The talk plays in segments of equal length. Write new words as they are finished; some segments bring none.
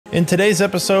In today's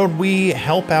episode, we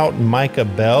help out Micah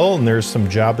Bell, and there's some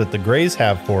job that the Grays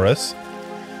have for us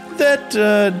that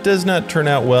does not turn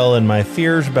out well, and my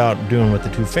fears about doing with the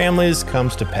two families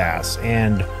comes to pass,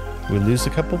 and we lose a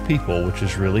couple people, which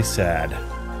is really sad.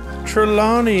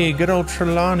 Trelawny, good old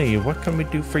Trelawny, what can we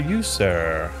do for you,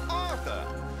 sir? Arthur!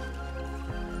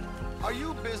 Are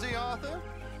you busy, Arthur?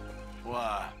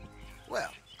 Why?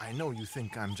 Well, I know you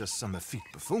think I'm just some effete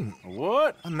buffoon.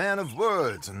 What? A man of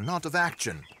words and not of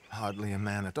action. Hardly a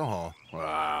man at all. Well,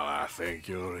 I think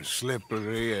you're as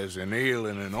slippery as an eel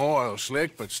in an oil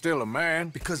slick, but still a man.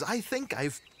 Because I think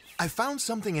I found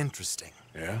something interesting.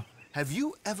 Yeah? Have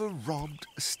you ever robbed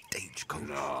a stagecoach?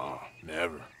 No,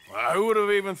 never. Well, who would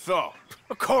have even thought?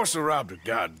 Of course I robbed a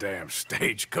goddamn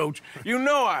stagecoach. You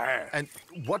know I have. And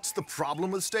what's the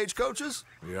problem with stagecoaches?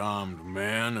 The armed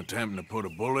man attempting to put a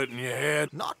bullet in your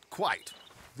head? Not quite.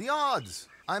 The odds.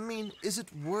 I mean, is it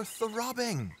worth the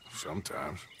robbing?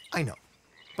 Sometimes. I know.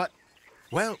 But,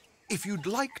 well, if you'd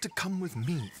like to come with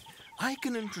me, I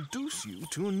can introduce you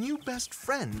to a new best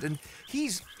friend, and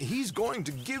he's going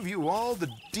to give you all the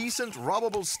decent,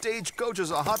 robbable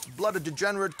stagecoaches a hot-blooded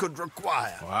degenerate could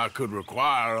require. Well, I could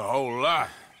require a whole lot.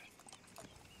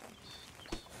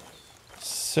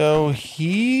 So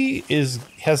he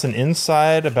has an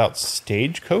insight about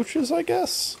stagecoaches, I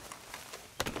guess?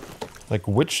 Like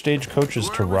which stagecoaches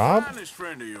to rob? Where this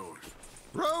friend of yours?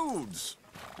 Roads!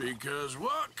 Because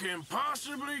what can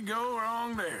possibly go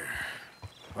wrong there?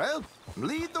 Well,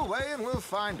 lead the way and we'll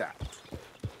find out.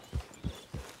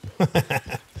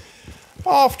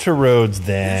 Off to Rhodes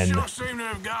then. You sure seem to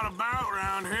have got about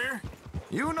around here.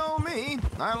 You know me.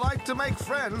 I like to make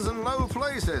friends in low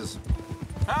places.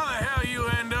 How the hell you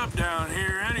end up down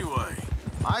here anyway?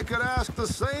 I could ask the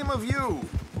same of you.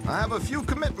 I have a few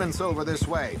commitments over this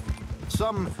way.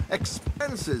 Some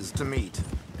expenses to meet.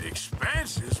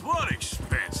 Expenses? What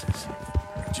expenses?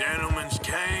 Gentlemen's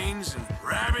canes and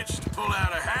rabbits to pull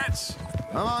out of hats?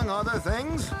 Among other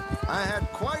things, I had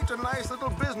quite a nice little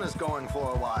business going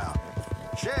for a while.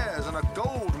 Shares in a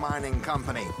gold mining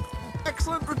company.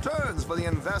 Excellent returns for the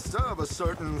investor of a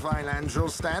certain financial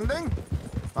standing.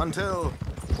 Until,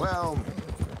 well,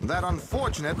 that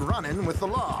unfortunate run-in with the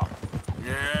law.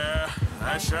 Yeah,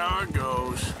 that's how it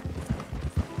goes.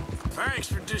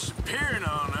 Thanks for disappearing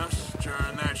on us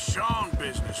during that Sean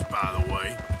business, by the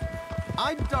way.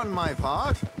 I'd done my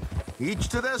part. Each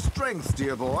to their strengths,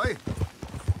 dear boy.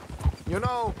 You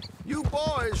know, you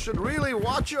boys should really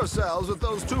watch yourselves with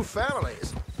those two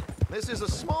families. This is a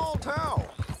small town.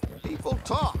 People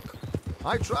talk.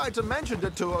 I tried to mention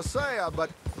it to Hosea,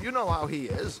 but you know how he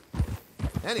is.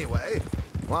 Anyway,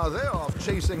 while they're off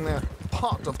chasing their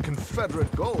pot of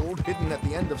Confederate gold hidden at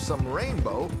the end of some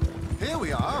rainbow, here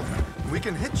we are. We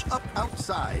can hitch up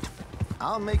outside.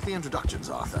 I'll make the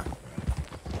introductions, Arthur.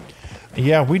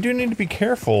 Yeah, we do need to be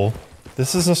careful.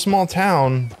 This is a small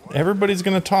town. Everybody's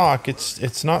going to talk.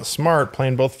 It's not smart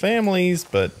playing both families,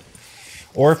 but...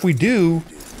 Or if we do,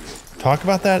 talk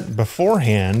about that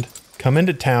beforehand. Come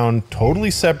into town totally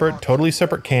separate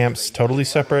camps, totally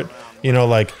separate. You know,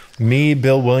 like me,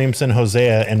 Bill Williamson,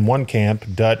 Hosea in one camp,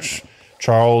 Dutch,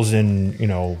 Charles, and, you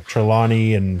know,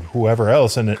 Trelawny and whoever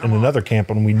else in another camp,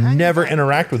 and we never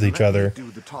interact with each other.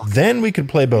 Then we could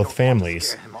play both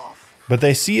families. But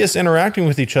they see us interacting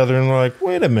with each other and they're like,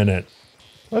 wait a minute.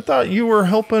 I thought you were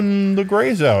helping the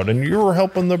Grays out and you were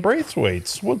helping the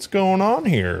Braithwaites. What's going on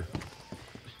here?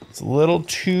 It's a little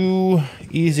too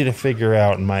easy to figure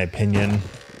out, in my opinion.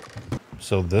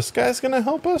 So this guy's going to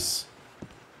help us?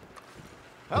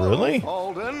 Hello, really?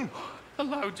 Alden.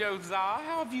 Hello, Josiah.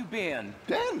 How have you been?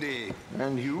 Dandy.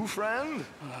 And you, friend?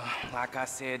 Like I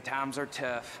said, times are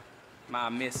tough. My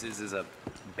missus is a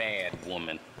bad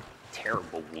woman.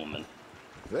 Terrible woman.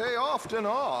 They often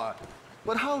are.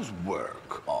 But how's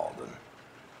work, Alden?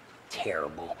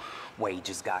 Terrible.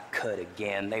 Wages got cut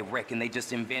again. They reckon they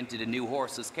just invented a new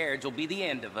horseless carriage will be the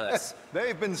end of us.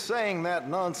 They've been saying that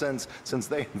nonsense since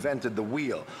they invented the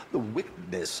wheel. The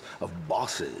wickedness of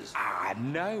bosses. I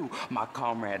know. My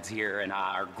comrades here and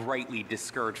I are greatly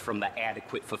discouraged from the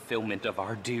adequate fulfillment of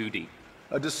our duty.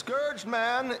 A discouraged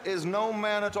man is no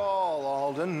man at all,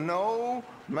 Alden. No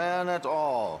man at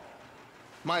all.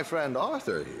 My friend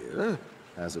Arthur here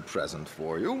has a present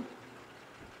for you.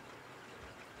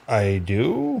 I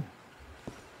do?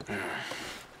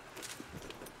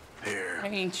 Here.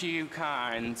 Ain't you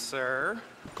kind, sir?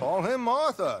 Call him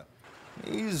Arthur.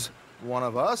 He's one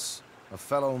of us, a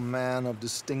fellow man of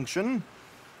distinction.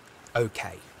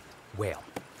 Okay. Well,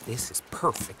 this is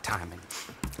perfect timing.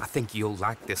 I think you'll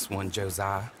like this one,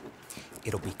 Josiah.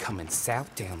 It'll be coming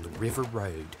south down the river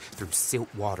road through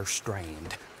Siltwater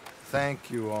Strand.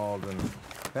 Thank you, Alden.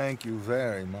 Thank you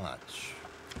very much.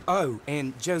 Oh,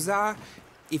 and Josiah,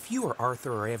 if you or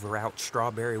Arthur are ever out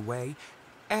Strawberry Way,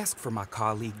 ask for my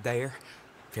colleague there.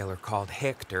 Feller called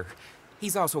Hector.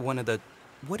 He's also one of the...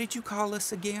 What did you call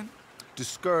us again?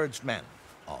 Discouraged men,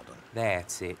 Alden.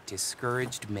 That's it,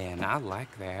 discouraged men. I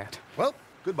like that. Well,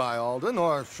 goodbye, Alden,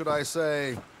 or should I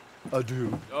say,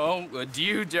 adieu. Oh,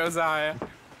 adieu, Josiah.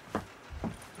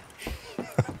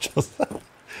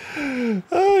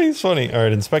 Oh, he's funny. All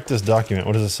right, inspect this document.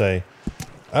 What does it say?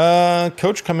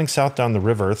 Coach coming south down the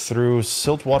river through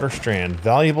Siltwater Strand.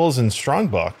 Valuables and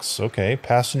strongbox. Okay.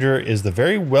 Passenger is the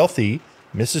very wealthy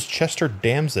Mrs. Chester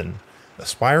Damson,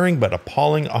 aspiring but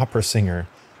appalling opera singer.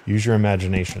 Use your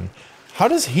imagination. How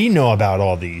does he know about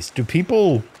all these? Do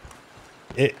people...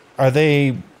 are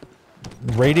they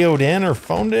radioed in or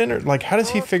phoned in? Or like, how does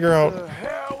he figure out... What the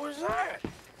hell was that?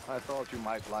 I thought you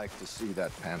might like to see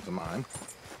that pantomime.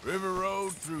 River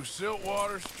Road through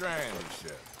Siltwater Strand, he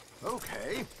said.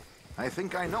 Okay. I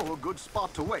think I know a good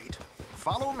spot to wait.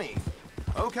 Follow me.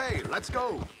 Okay, let's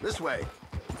go. This way.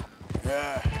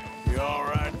 Yeah, you all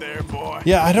right there, boy?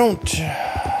 Yeah, I don't...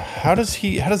 How does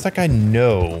that guy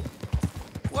know?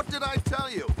 What did I tell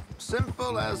you?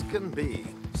 Simple as can be.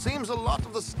 Seems a lot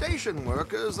of the station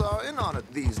workers are in on it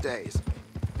these days.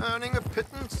 Earning a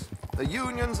pittance. The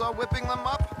unions are whipping them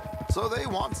up, so they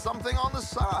want something on the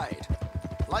side.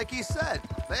 Like he said,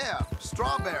 there,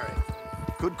 Strawberry.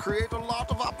 Could create a lot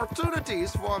of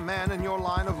opportunities for a man in your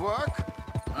line of work.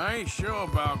 I ain't sure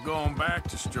about going back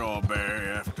to Strawberry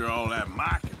after all that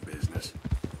Micah business.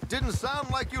 Didn't sound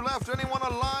like you left anyone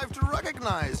alive to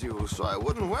recognize you, so I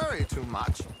wouldn't worry too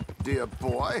much, dear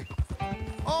boy.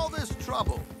 All this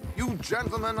trouble. You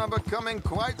gentlemen are becoming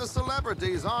quite the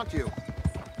celebrities, aren't you?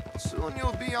 Soon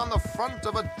you'll be on the front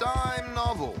of a dime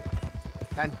novel.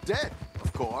 And dead,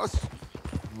 of course.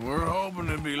 We're hoping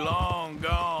to be long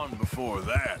gone before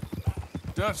that.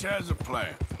 Dutch has a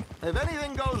plan. If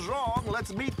anything goes wrong,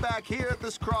 let's meet back here at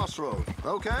this crossroad,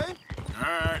 okay? All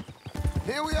right.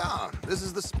 Here we are. This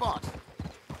is the spot.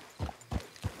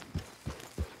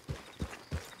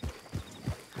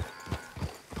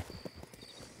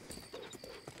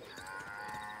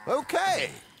 Okay.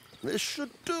 This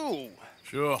should do.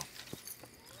 Sure.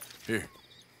 Here.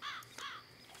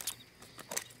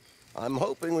 I'm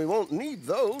hoping we won't need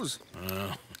those.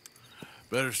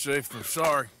 Better safe than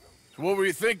sorry. So what were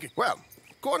you thinking? Well,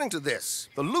 according to this,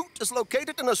 the loot is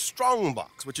located in a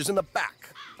strongbox, which is in the back.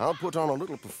 I'll put on a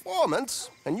little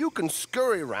performance, and you can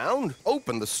scurry around,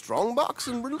 open the strongbox,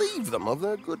 and relieve them of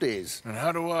their goodies. And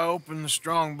how do I open the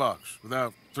strong box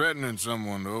without threatening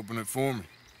someone to open it for me?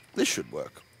 This should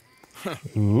work.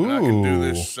 Ooh. And I can do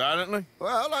this silently?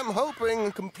 Well, I'm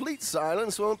hoping complete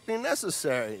silence won't be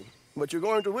necessary. But you're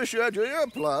going to wish you had your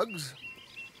earplugs.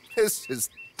 This is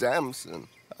Damson.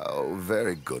 Oh,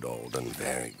 very good, Alden,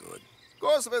 very good. Of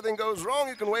course, if anything goes wrong,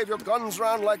 you can wave your guns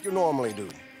around like you normally do.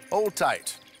 Hold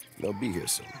tight. They'll be here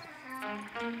soon.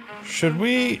 Should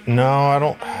we? No, I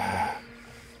don't.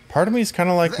 Part of me is kind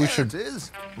of like we should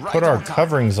put our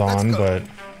coverings on, but...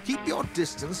 Keep your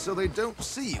distance so they don't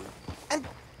see you. And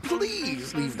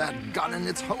please leave that gun in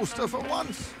its holster for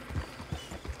once.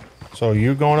 So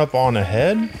you going up on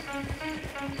ahead?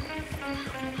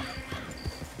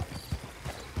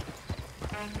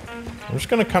 I'm just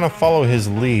going to kind of follow his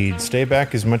lead, stay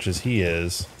back as much as he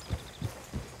is.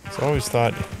 So I always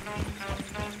thought...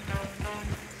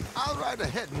 I'll ride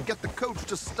ahead and get the coach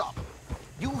to stop.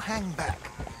 You hang back.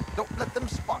 Don't let them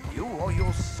spot you or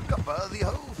you'll scupper the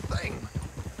whole thing.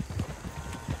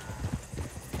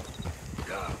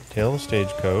 Tail the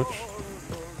stagecoach.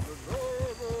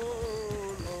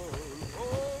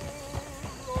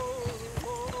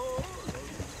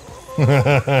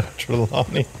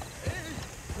 Trelawny.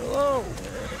 Hello.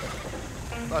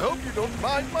 I hope you don't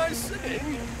mind my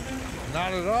singing.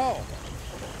 Not at all.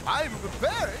 I'm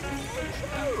preparing for a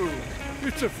show.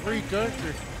 It's a free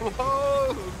country.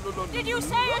 Oh, no. Did you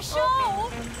say a show?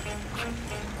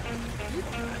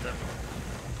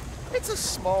 It's a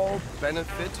small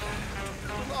benefit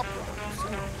to an opera house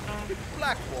in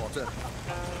Blackwater.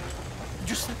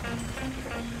 Just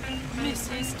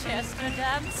Mrs. Chester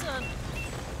Damson.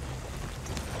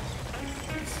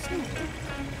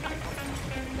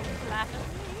 Flatter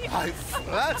me. I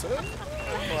flatter,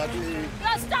 buddy.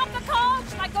 Now stop the coach,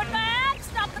 my good man!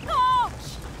 Stop the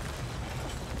coach!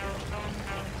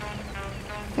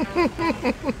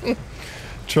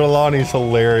 Trelawny's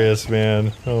hilarious,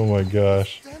 man. Oh my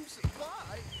gosh. Damson,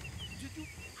 why did you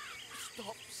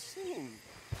stop singing?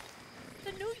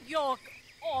 The New York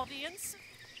audience,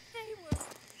 they were...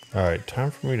 Alright,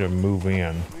 time for me to move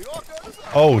in. New Yorkers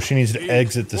are Oh, she needs to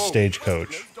exit the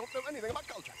stagecoach. don't know anything about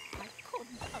culture. I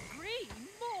couldn't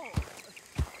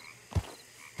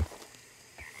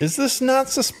Is this not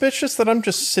suspicious that I'm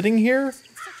just sitting here?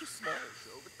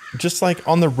 Just like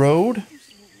on the road?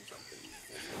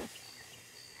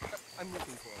 I'm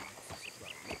looking for him.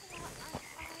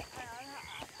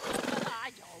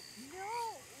 I don't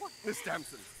know. Miss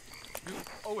Damson, you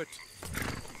owe it to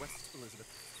West Elizabeth.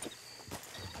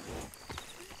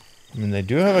 I mean, they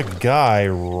do have a guy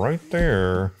right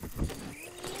there.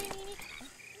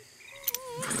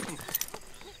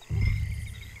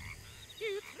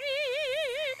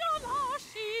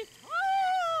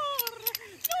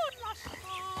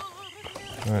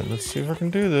 Alright, let's see if I can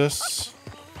do this.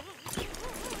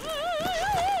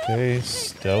 Okay,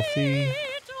 stealthy.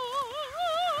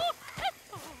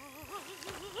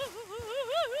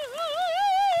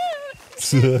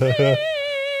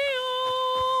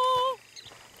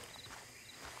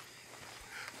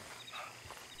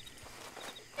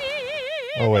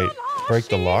 Oh wait, break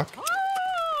the lock?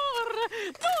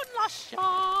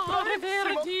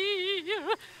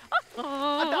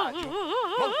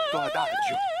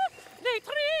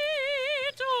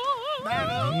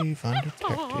 Leave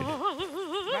undetected.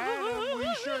 Madam,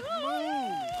 we should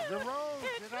move. The roads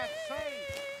are not safe.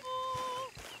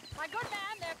 My good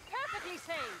man, they're perfectly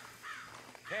safe.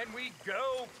 Can we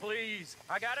go, please?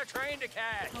 I got a train to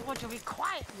catch. I want you to be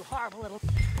quiet, you horrible little...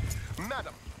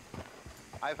 Madam,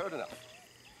 I've heard enough.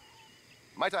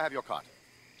 Might I have your cart?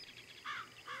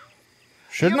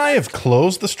 Shouldn't I have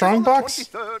closed the strongbox?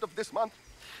 23rd of this month.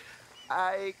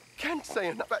 I can't say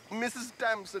enough. Mrs.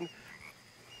 Damson.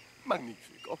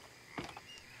 Magnifico.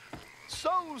 So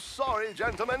sorry,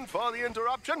 gentlemen, for the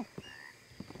interruption.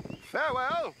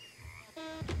 Farewell.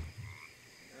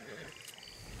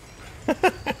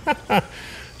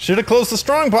 Should have closed the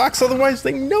strongbox, otherwise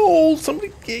they know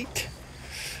somebody gate.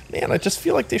 Man, I just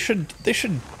feel like they should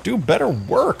do better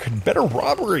work, better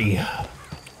robbery.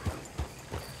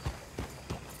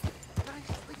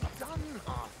 Nicely done,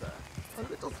 Arthur. A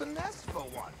little finesse for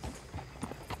once.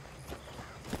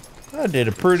 I did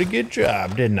a pretty good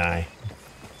job, didn't I?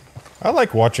 I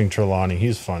like watching Trelawny.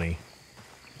 He's funny.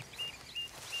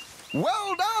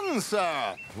 Well done,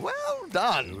 sir. Well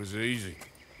done. It was easy.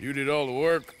 You did all the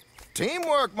work.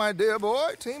 Teamwork, my dear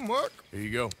boy. Teamwork. Here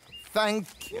you go.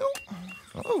 Thank you.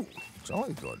 Oh,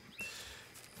 jolly good.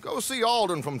 Go see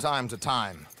Alden from time to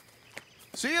time.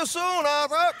 See you soon,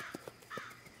 Arthur.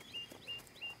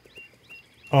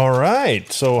 All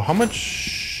right. So how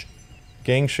much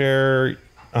gang share?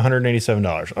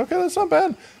 $187. Okay, that's not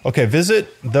bad. Okay, visit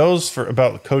those for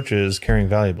about coaches carrying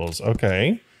valuables.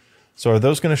 Okay. So are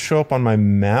those going to show up on my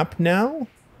map now?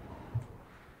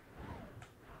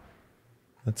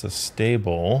 That's a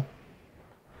stable.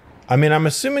 I mean, I'm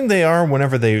assuming they are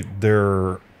whenever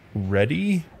they're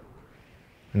ready.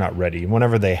 Not ready.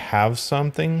 Whenever they have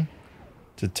something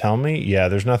to tell me. Yeah,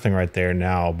 there's nothing right there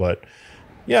now, but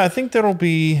yeah, I think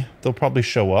they'll probably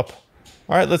show up.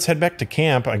 All right, let's head back to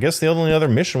camp. I guess the only other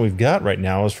mission we've got right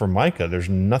now is for Micah. There's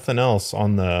nothing else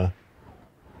on the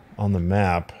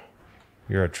map.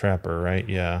 You're a trapper, right?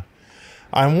 Yeah.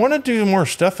 I want to do more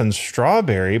stuff in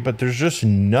Strawberry, but there's just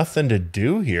nothing to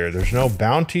do here. There's no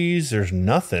bounties. There's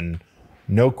nothing.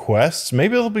 No quests.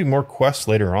 Maybe there'll be more quests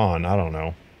later on. I don't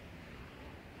know.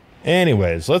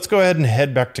 Anyways, let's go ahead and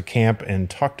head back to camp and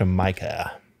talk to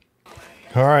Micah.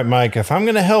 All right, Micah, if I'm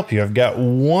going to help you, I've got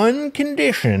one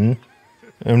condition,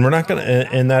 and we're not going to,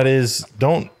 and that is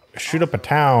don't shoot up a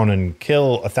town and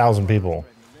kill 1,000 people.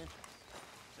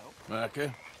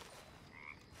 Micah?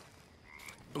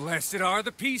 Blessed are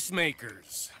the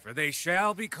peacemakers, for they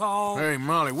shall be called... Hey,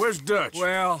 Molly, where's Dutch?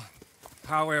 Well,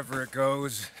 however it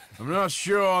goes. I'm not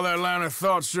sure all that line of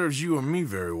thought serves you or me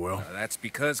very well. That's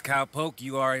because, Cowpoke,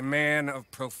 you are a man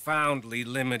of profoundly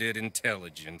limited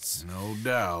intelligence. No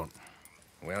doubt.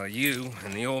 Well, you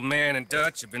and the old man and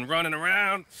Dutch have been running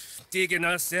around, digging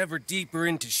us ever deeper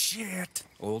into shit.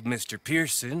 Old Mr.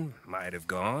 Pearson might have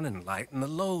gone and lightened the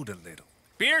load a little.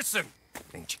 Pearson!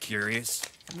 Ain't you curious?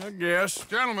 I guess.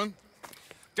 Gentlemen.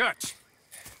 Dutch,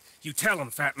 you tell him,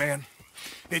 fat man.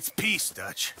 It's peace,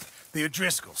 Dutch. The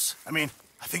O'Driscolls. I mean,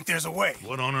 I think there's a way.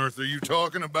 What on earth are you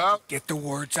talking about? Get the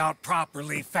words out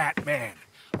properly, fat man.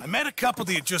 I met a couple of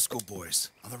the O'Driscoll boys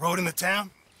on the road in the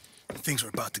town, and things were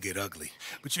about to get ugly.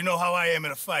 But you know how I am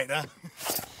in a fight, huh?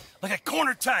 Like a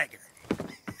cornered tiger.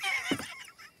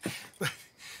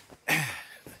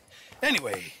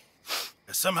 Anyway,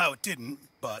 somehow it didn't,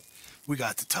 but we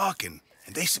got to talking,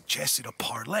 and they suggested a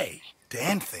parlay to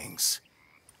end things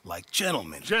like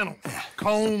gentlemen. Gentlemen,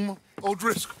 Combe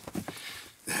O'Driscoll.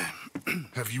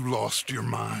 Have you lost your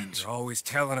minds? You're always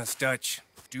telling us, Dutch.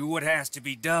 Do what has to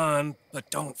be done, but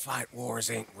don't fight wars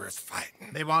ain't worth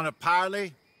fighting. They want a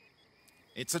parley?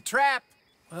 It's a trap.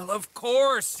 Well, of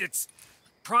course, it's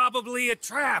probably a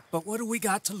trap, but what do we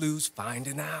got to lose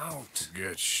finding out?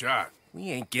 Get shot.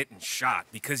 We ain't getting shot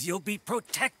because you'll be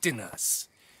protecting us.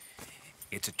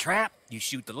 It's a trap, you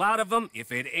shoot the lot of them.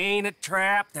 If it ain't a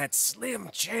trap, that's slim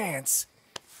chance.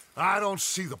 I don't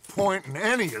see the point in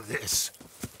any of this.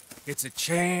 It's a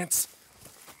chance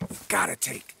you've gotta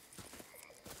take.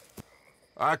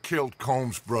 I killed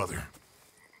Combs' brother.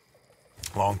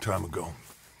 A long time ago.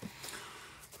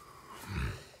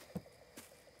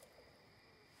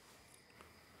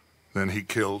 Then he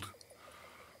killed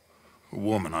a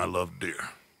woman I loved dear.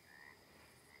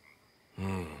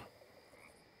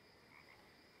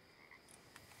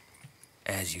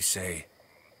 As you say,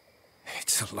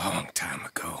 it's a long time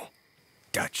ago.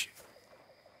 Dutch.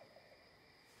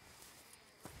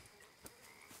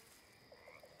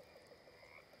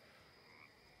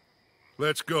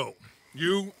 Let's go.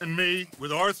 You and me,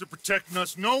 with Arthur protecting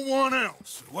us, no one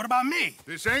else. What about me?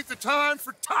 This ain't the time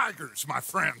for tigers, my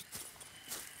friend.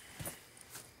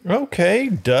 Okay,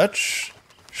 Dutch.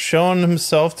 Showing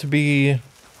himself to be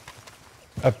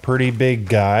a pretty big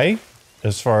guy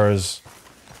as far as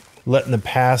letting the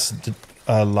past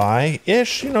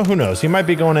lie-ish. You know, who knows? He might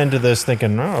be going into this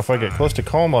thinking, oh, if I get close to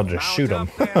Colm, I'll just shoot him.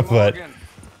 But,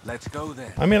 Let's go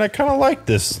then. I mean, I kind of like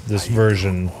this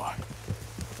version.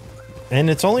 And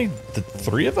it's only the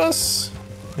three of us?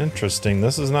 Interesting.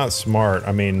 This is not smart.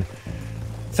 I mean,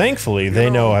 thankfully, they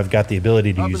know I've got the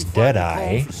ability to use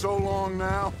Deadeye. For so long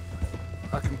now,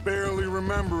 I can barely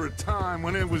remember a time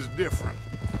when it was different.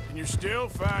 And you're still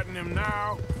fighting him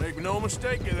now. Make no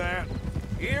mistake of that.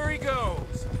 Here he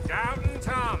goes, Doubting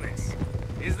Thomas.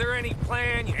 Is there any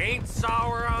plan you ain't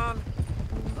sour on?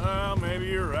 Well, maybe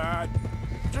you're right.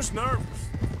 Just nervous.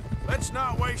 Let's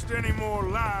not waste any more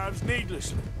lives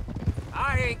needlessly.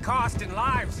 I ain't costing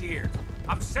lives here.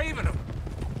 I'm saving them.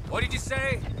 What did you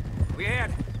say? We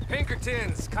had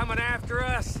Pinkertons coming after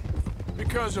us?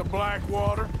 Because of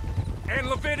Blackwater? And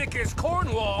Leviticus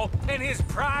Cornwall and his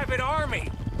private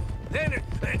army. Then,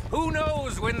 who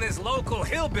knows when this local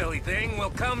hillbilly thing will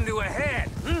come to a head?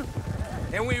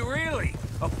 And we really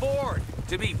afford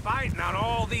to be fighting on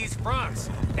all these fronts.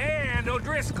 And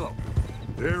O'Driscoll.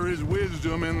 There is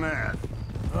wisdom in that.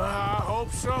 I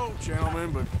hope so,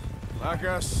 gentlemen, but like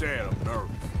I said, I'm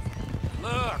nervous.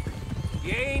 Look,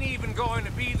 you ain't even going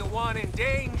to be the one in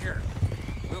danger.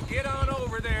 We'll get on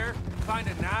over there, find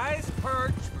a nice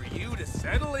perch for you to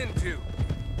settle into.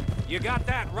 You got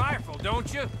that rifle,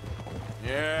 don't you?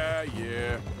 Yeah.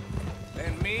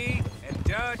 Then me and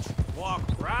Dutch walk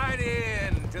right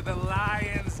in to the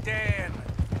lion's den.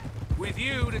 With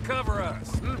you to cover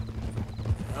us.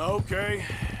 Okay.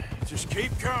 Just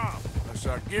keep calm, unless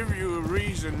I give you a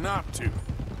reason not to.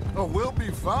 Oh, we'll be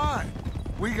fine.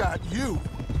 We got you.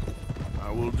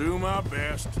 I will do my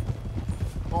best.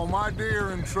 Oh, my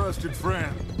dear and trusted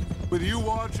friend. With you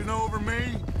watching over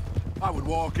me, I would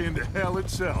walk into hell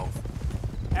itself.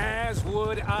 As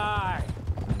would I.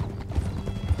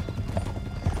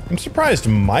 I'm surprised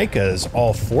Micah is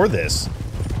all for this.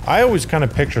 I always kind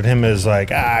of pictured him as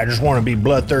like, I just want to be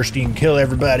bloodthirsty and kill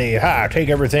everybody, take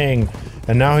everything.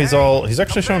 And now he's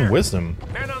actually showing wisdom.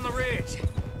 Men on the ridge.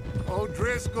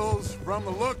 O'Driscoll's, from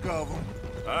the look of them.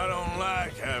 I don't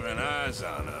like having eyes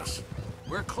on us.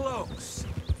 We're close.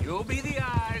 You'll be the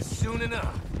eyes soon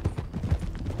enough.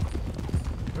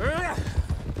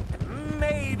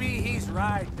 Maybe he's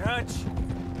right, Dutch.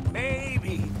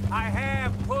 Maybe I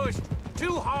have pushed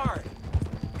too hard.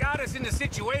 Got us into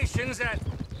situations that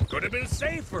could have been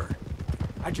safer.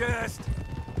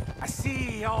 I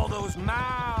see all those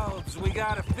mouths we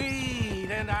gotta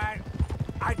feed, and I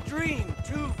dream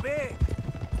too big,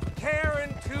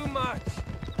 caring too much.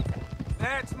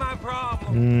 That's my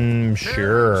problem.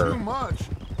 Sure. Too much.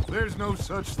 There's no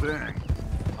such thing.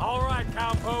 All right,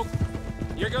 cowpoke.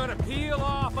 You're gonna peel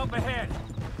off up ahead.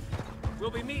 We'll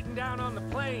be meeting down on the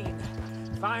plain.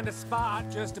 Find a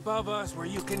spot just above us where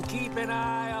you can keep an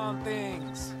eye on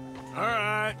things. All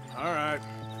right.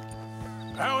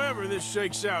 However this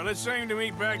shakes out, let's aim to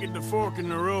meet back at the fork in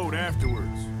the road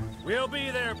afterwards. We'll be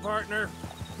there, partner.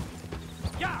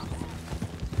 Yeah.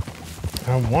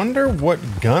 I wonder what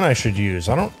gun I should use.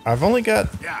 I've only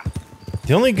got...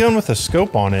 The only gun with a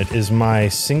scope on it is my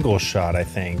single shot, I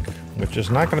think. Which is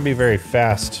not going to be very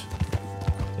fast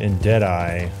in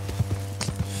Deadeye.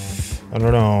 I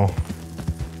don't know.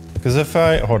 Because if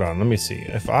I... Hold on, let me see.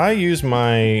 If I use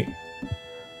my...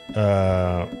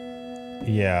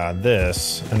 yeah,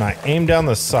 this. And I aim down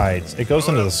the sights. It goes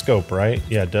into the scope, right?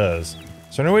 Yeah, it does.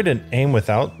 Is there any way to aim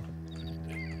without...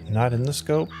 Not in the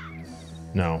scope?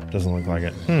 No, doesn't look like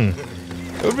it.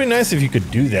 It would be nice if you could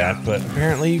do that, but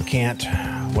apparently you can't.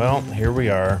 Well, here we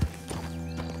are.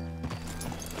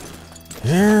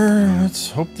 Here,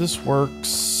 let's hope this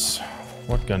works.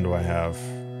 What gun do I have?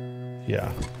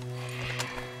 Yeah.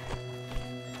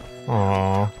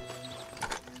 Aww.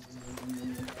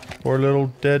 Poor little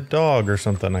dead dog or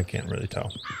something, I can't really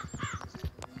tell.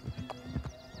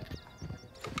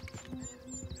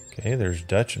 Okay, there's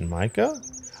Dutch and Micah.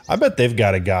 I bet they've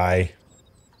got a guy.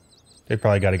 They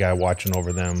probably got a guy watching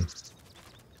over them.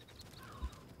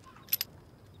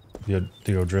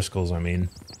 The O'Driscolls, I mean.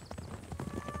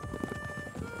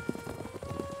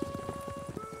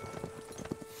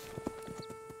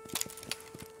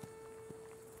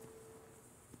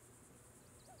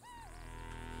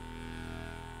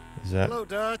 Is that Hello,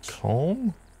 Dutch.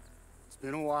 Comb? It's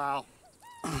been a while.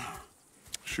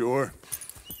 Sure.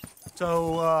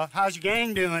 So, how's your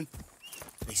gang doing?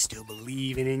 They still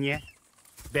believing in you?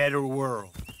 Better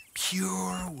world.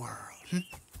 Pure world.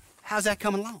 How's that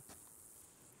coming along?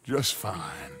 Just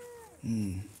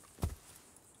fine.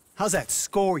 How's that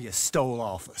score you stole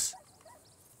off us?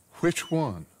 Which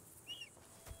one?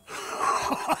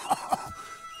 Oh,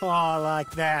 I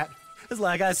like that. It's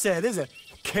like I said, this is a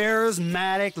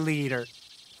charismatic leader.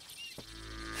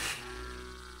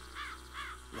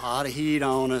 A lot of heat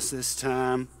on us this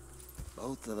time.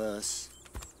 Both of us.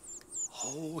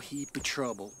 Whole heap of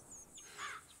trouble.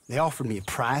 They offered me a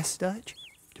price, Dutch,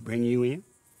 to bring you in.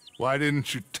 Why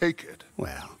didn't you take it?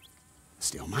 Well,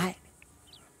 still might.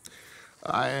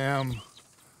 I am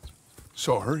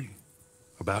sorry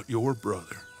about your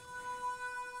brother.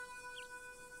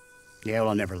 Yeah, well,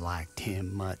 I never liked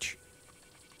him much.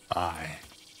 I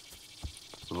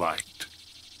liked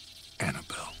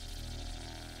Annabelle.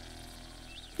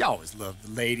 You always loved the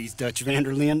ladies, Dutch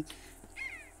Vanderlyn.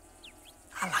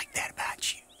 I like that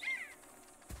about you.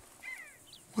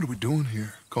 What are we doing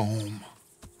here? Go home.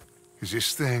 Is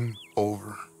this thing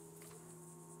over?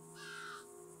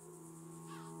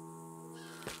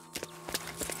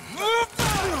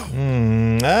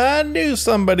 I knew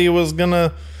somebody was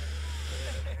gonna...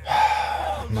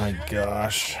 My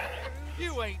gosh.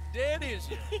 You ain't dead, is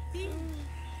you?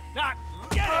 Not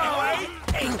get away!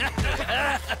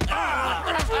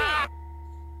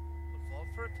 Fall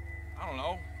for it? I don't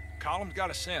know. Column's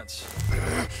got a sense.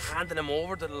 Handing him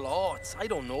over to the lords. I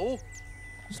don't know.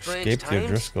 Strange Escaped the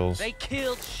times. O'Driscolls. They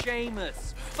killed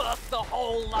Seamus. Fuck the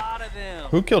whole lot of them.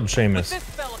 Who killed Seamus? If this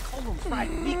fella Colum's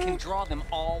right, we can draw them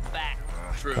all back.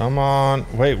 True. Come on.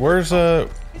 Wait, where's He's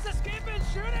escaping.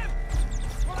 Shoot him.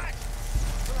 Relax.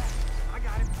 Relax. I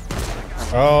got him.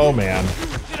 Oh, man.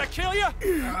 Did I kill you?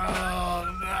 Oh,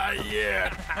 not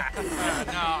yet.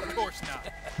 No, of course not.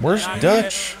 Where's Not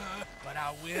Dutch? yet, but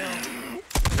I will.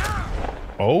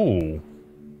 Oh.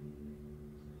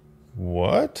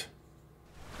 What?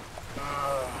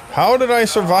 How did I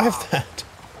survive that?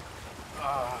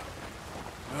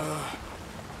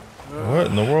 What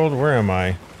in the world? Where am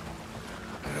I?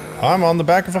 I'm on the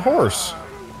back of a horse.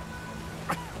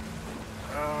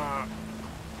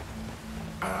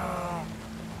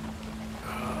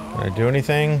 Did I do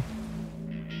anything?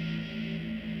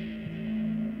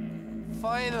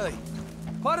 Finally.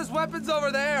 Put his weapons over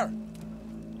there.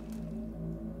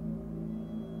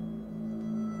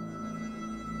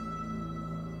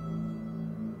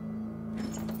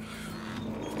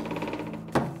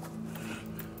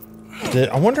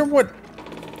 I wonder what...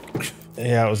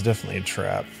 Yeah, it was definitely a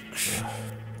trap. I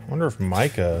wonder if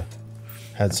Micah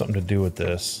had something to do with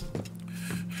this.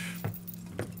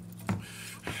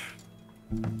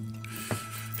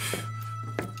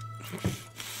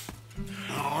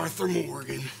 Arthur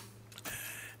Morgan.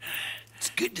 It's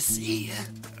good to see you.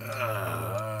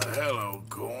 Hello,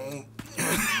 Cole.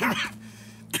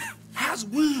 How's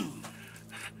the wound?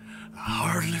 I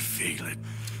hardly feel it.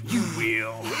 You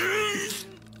will.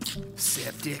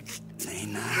 Septic.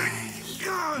 Ain't nice.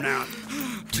 Now,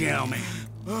 tell me.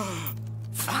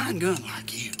 Fine gun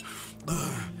like you.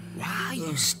 Why are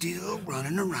you still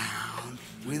running around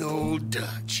with old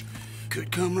Dutch?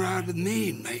 Could come ride with me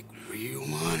and make real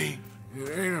money.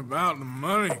 It ain't about the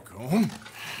money, Cole.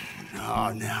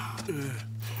 No.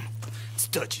 It's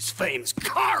Dutch's famous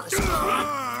cars.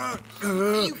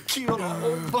 You killed a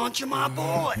whole bunch of my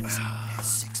boys.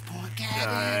 6-point cat.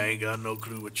 I ain't got no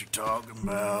clue what you're talking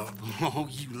about. Oh,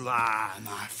 you lie,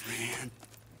 my friend.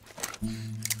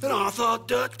 And I thought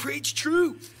Dutch preached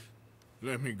truth.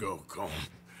 Let me go, Cole,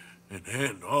 and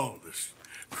end all this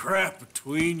crap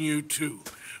between you two.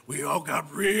 We all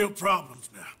got real problems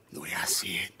now. The way I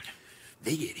see it,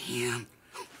 they get him.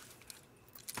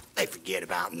 They forget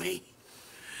about me.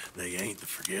 They ain't the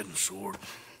forgetting sort.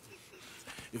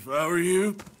 If I were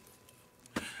you,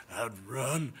 I'd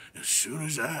run as soon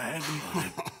as I had the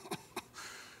money.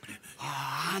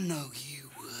 Oh, I know you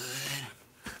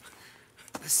would.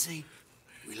 Let's see.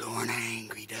 We lure an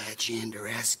angry Dutch in to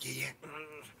rescue you.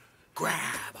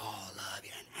 Grab all of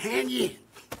you and hand you in.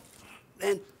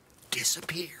 Then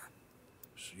disappear.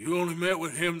 So you only met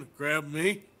with him to grab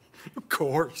me? Of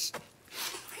course.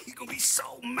 He's gonna be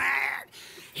so mad.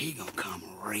 He gonna come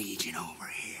raging over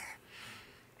here.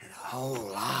 And a whole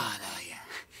lot of you.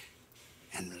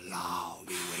 And the law will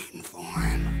be waiting for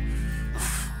him.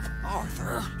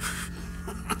 Arthur.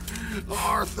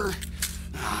 Arthur,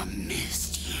 I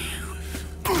missed you.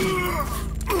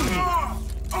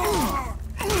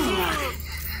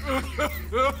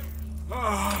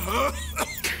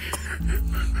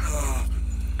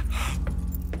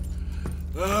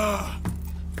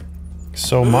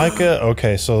 So Micah,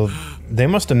 okay, so they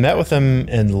must have met with him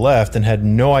and left and had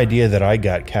no idea that I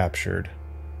got captured.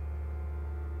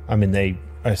 I mean, I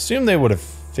assume they would have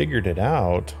figured it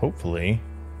out, hopefully.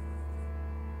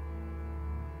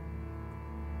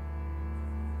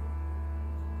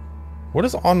 What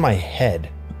is on my head?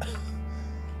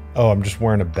 Oh, I'm just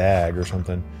wearing a bag or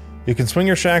something. You can swing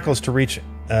your shackles to reach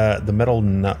the metal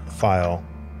nut file.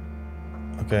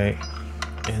 Okay,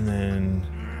 and then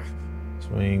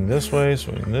swing this way,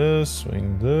 swing this,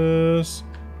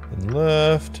 then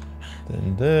left,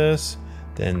 then this,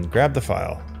 then grab the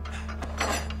file.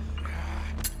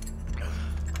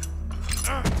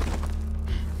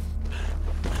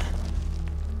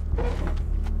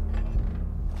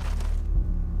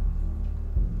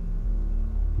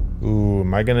 Ooh,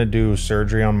 am I gonna do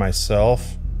surgery on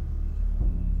myself?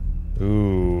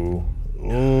 Ooh.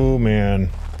 Ooh, man.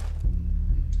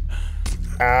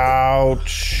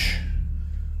 Ouch.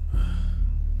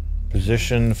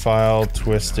 Position, file,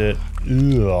 twist it.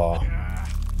 Ugh.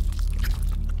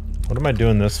 What am I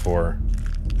doing this for?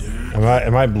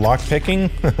 Am I block picking?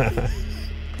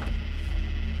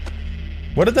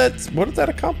 What did that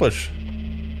accomplish?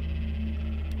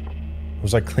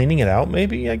 Was I cleaning it out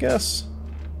maybe, I guess?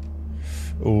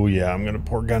 Oh yeah, I'm gonna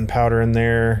pour gunpowder in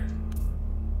there.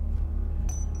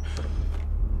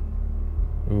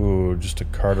 Ooh, just to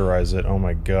cauterize it. Oh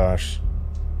my gosh.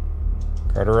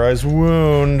 Cauterize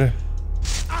wound.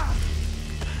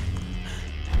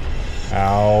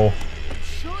 Ow.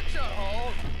 Shut your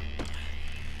hole.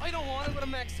 I don't want to go to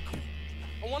Mexico.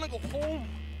 I want to go home.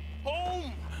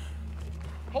 Home.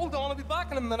 Hold on, I'll be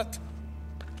back in a minute.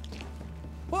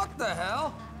 What the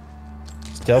hell?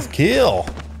 Stealth kill.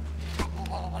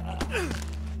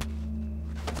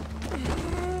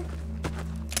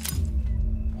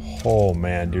 Oh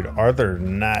man, dude, Arthur's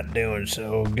not doing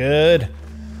so good.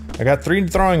 I got 3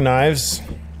 throwing knives.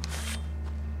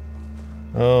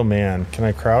 Oh man, can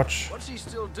I crouch? What's he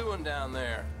still doing down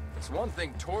there? It's one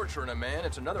thing torturing a man,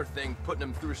 it's another thing putting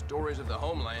him through stories of the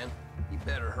homeland. He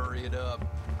better hurry it up.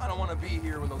 I don't want to be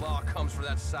here when the law comes for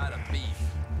that side of beef.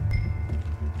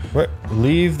 What?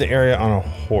 Leave the area on a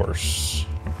horse.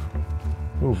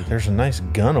 Ooh, but there's a nice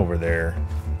gun over there.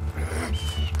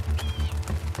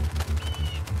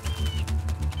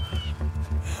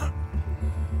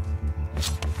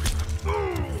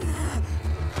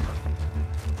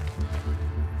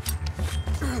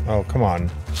 Oh, come on.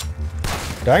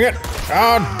 Dang it!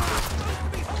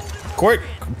 Oh! Quick!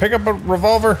 Pick up a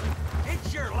revolver!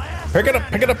 Pick it up!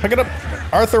 Pick it up! Pick it up!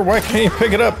 Arthur, why can't you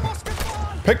pick it up?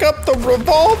 Pick up the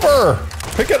revolver!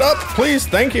 Pick it up, please!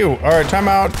 Thank you! Alright, time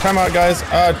out, guys.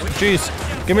 Jeez.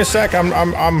 Give me a sec,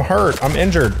 I'm hurt. I'm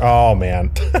injured. Oh,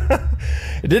 man.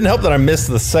 It didn't help that I missed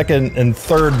the second and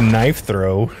third knife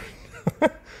throw.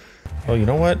 Oh, you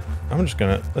know what?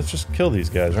 Let's just kill these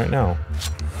guys right now.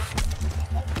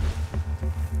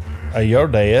 You're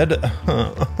dead.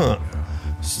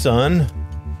 Son.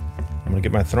 I'm gonna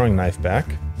get my throwing knife back.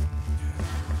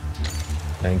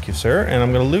 Thank you, sir. And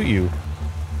I'm gonna loot you.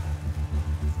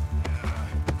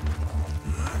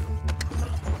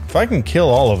 If I can kill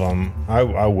all of them, I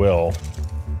will.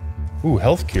 Ooh,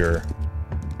 health cure.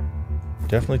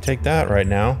 Definitely take that right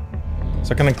now. Is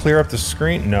that gonna clear up the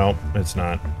screen? No, it's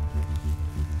not.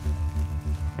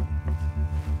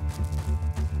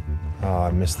 Oh,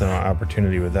 I missed the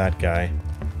opportunity with that guy.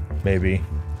 Maybe.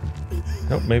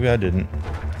 Nope, maybe I didn't.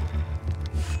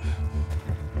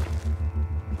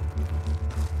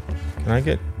 Can I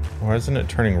get... Why isn't it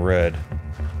turning red?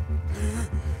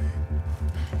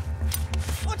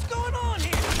 What's going on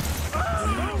here?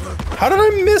 How did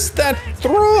I miss that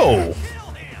throw?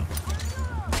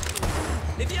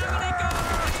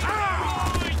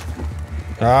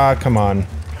 Ah, come on.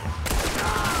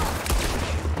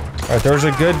 Alright, there's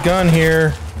a good gun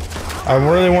here. I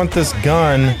really want this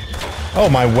gun. Oh,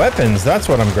 my weapons. That's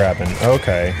what I'm grabbing.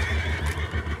 Okay.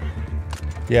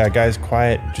 Yeah, guys,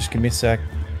 quiet. Just give me a sec.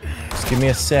 Just give me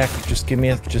a sec. Just give me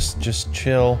a... Just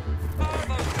chill.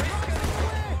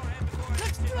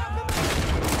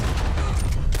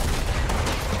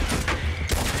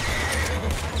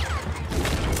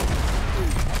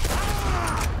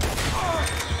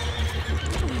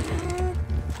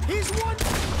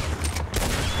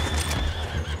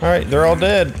 Alright, they're all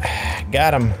dead.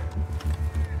 Got him.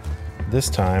 This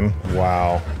time,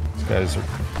 wow. These guys are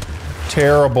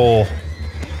terrible.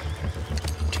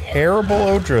 Terrible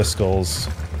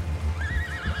O'Driscolls.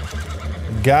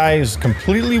 Guy's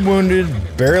completely wounded,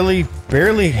 barely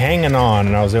hanging on,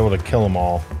 and I was able to kill them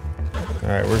all.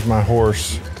 Alright, where's my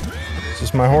horse? Is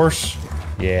this my horse?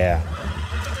 Yeah.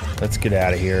 Let's get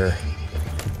out of here.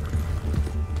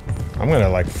 I'm gonna,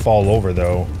 like, fall over,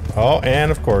 though. Oh,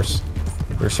 and of course...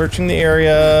 We're searching the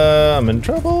area. I'm in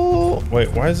trouble. Wait,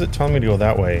 why is it telling me to go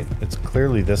that way? It's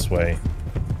clearly this way.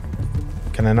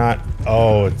 Can I not?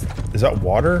 Oh, is that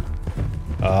water?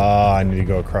 I need to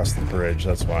go across the bridge.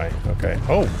 That's why. Okay.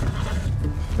 Oh.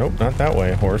 Nope, not that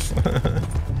way, horse.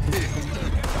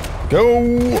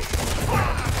 Go.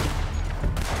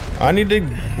 I need to.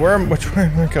 Which way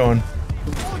am I going?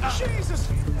 Oh, Jesus!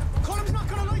 Colum's not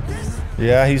gonna like this.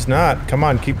 Yeah, he's not. Come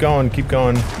on, keep going, keep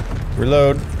going.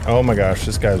 Reload. Oh my gosh,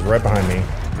 this guy's right behind me.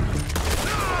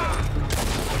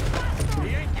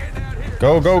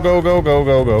 Go, go, go, go, go,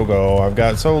 go, go, go. I've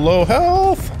got so low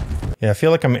health. Yeah, I feel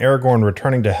like I'm Aragorn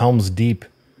returning to Helm's Deep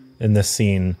in this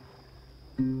scene.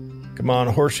 Come on,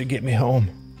 horse, you get me home.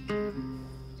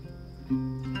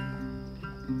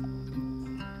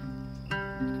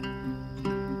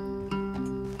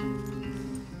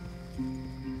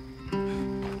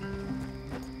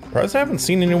 Surprised I haven't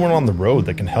seen anyone on the road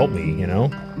that can help me, you know?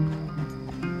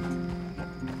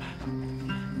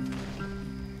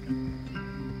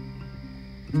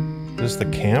 This is the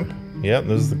camp? Yep,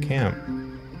 this is the camp.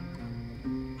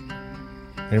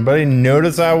 Anybody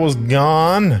notice I was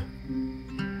gone?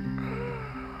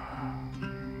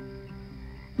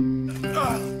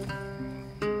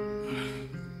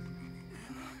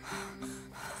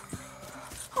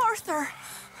 Arthur!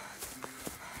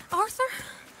 Arthur?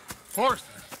 Arthur!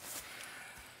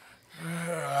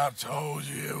 I told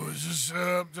you it was a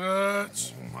setup,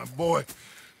 Dutch. Oh, my boy.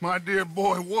 My dear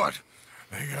boy, what?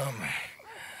 They got me.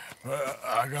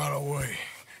 I got away.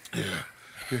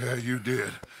 Yeah, you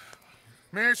did.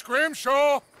 Miss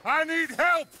Grimshaw, I need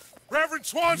help! Reverend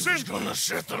Swanson! He's gonna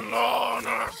set the law on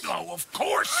us. Oh, of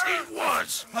course he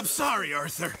was! I'm sorry,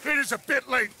 Arthur. It is a bit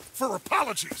late for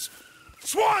apologies.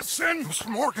 Swanson!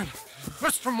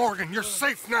 Mr. Morgan, you're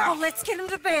safe now. Oh, let's get him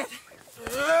to bed.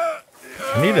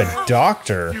 I need a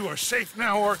doctor. You are safe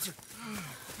now, Arthur.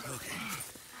 Okay.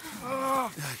 I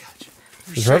got you.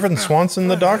 Is Reverend Swanson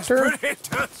the doctor?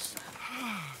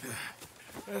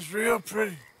 That's real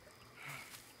pretty.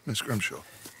 Miss Grimshaw,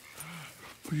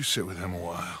 will you sit with him a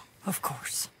while? Of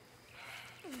course.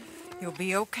 You'll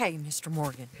be okay, Mr.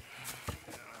 Morgan.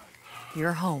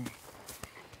 You're home.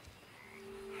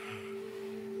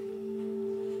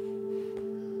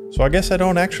 So I guess I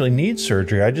don't actually need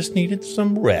surgery, I just needed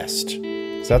some rest.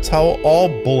 'Cause that's how all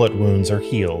bullet wounds are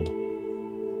healed.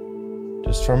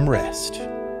 Just from rest.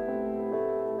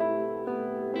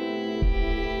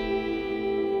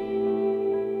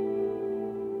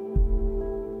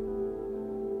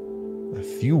 A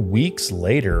few weeks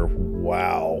later,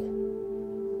 wow.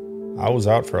 I was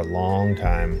out for a long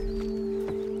time.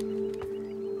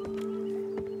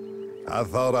 I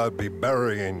thought I'd be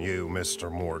burying you,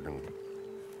 Mr. Morgan.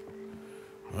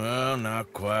 Well,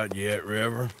 not quite yet,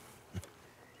 Reverend.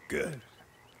 Good.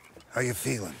 How you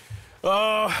feeling?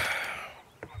 Oh,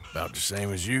 about the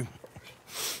same as you.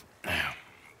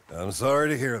 I'm sorry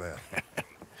to hear that.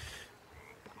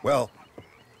 Well,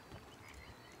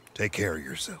 take care of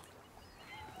yourself.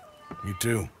 You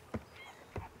too.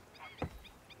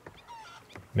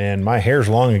 Man, my hair's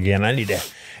long again. I need to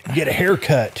get a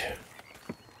haircut.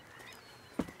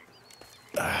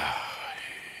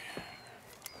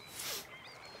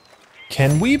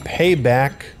 Can we pay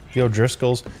back the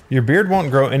O'Driscolls? Your beard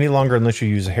won't grow any longer unless you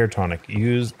use a hair tonic.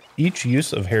 Each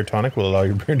use of hair tonic will allow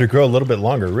your beard to grow a little bit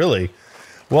longer. Really?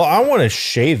 Well, I want to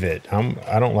shave it.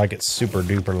 I don't like it super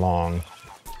duper long.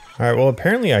 All right. Well,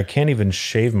 apparently I can't even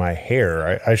shave my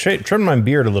hair. I trimmed my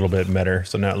beard a little bit better,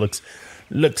 so now it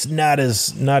looks not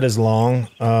as long.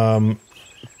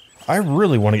 I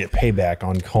really want to get payback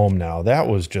on comb now. That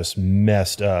was just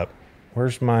messed up.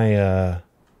 Where's my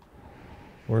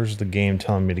Where's the game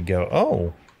telling me to go?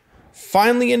 Oh,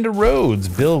 finally into Rhodes.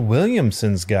 Bill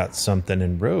Williamson's got something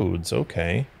in Rhodes.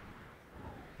 Okay.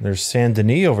 There's Saint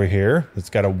Denis over here that's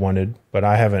got a wanted, but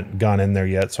I haven't gone in there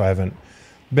yet, so I haven't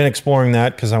been exploring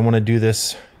that because I want to do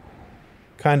this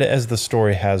kind of as the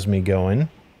story has me going.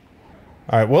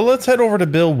 All right, well, let's head over to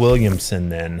Bill Williamson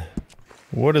then.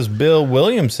 What does Bill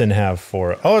Williamson have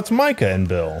for... Oh, it's Micah and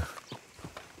Bill.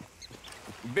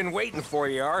 Been waiting for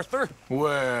you, Arthur.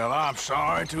 Well, I'm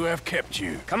sorry to have kept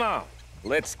you. Come on,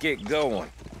 let's get going.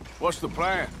 What's the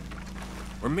plan?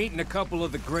 We're meeting a couple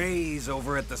of the Grays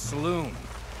over at the saloon.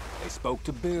 They spoke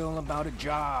to Bill about a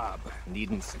job,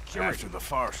 needing security. After the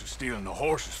farce of stealing the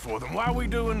horses for them, why are we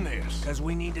doing this? Because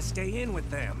we need to stay in with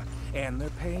them, and they're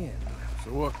paying.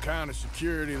 So what kind of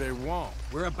security they want?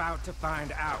 We're about to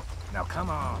find out. Now come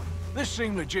on. This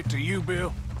seem legit to you,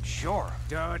 Bill? Sure.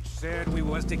 Dutch said we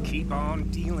was to keep on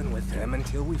dealing with them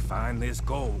until we find this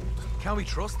gold. Can we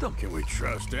trust them? Can we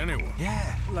trust anyone?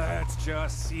 Yeah. Let's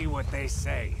just see what they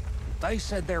say. They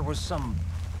said there was some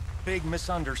big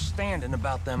misunderstanding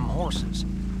about them horses.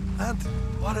 And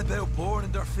what about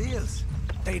boarding their fields?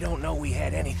 They don't know we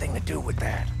had anything to do with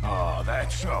that. Oh,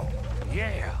 that's so.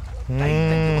 Yeah. They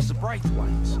think it was the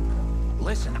Braithwaites.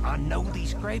 Listen, I know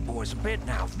these Grey boys a bit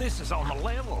now. This is on the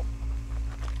level.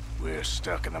 We're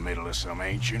stuck in the middle of some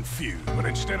ancient feud, but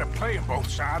instead of playing both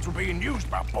sides, we're being used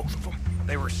by both of them.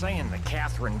 They were saying that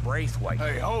Catherine Braithwaite...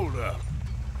 Hey, hold up.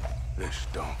 This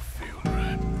don't feel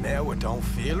right. Now it don't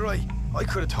feel right. I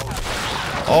could have told you.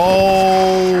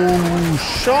 Oh,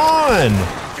 Sean!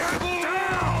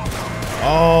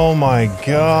 Oh my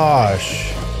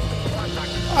gosh.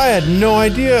 I had no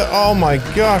idea. Oh my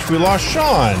gosh, we lost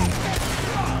Sean.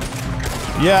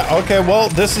 Yeah, okay, well,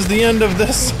 this is the end of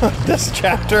this this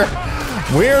chapter.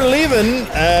 We're leaving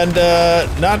and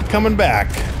not coming back.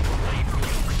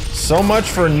 So much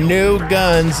for no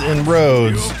guns and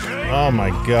roads. Oh my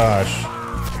gosh.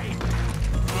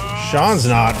 Sean's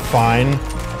not fine.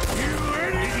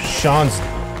 Sean's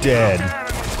dead.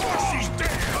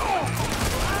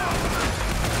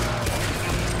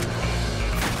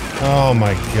 Oh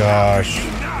my gosh.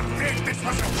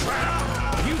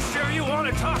 You sure you want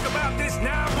to talk about this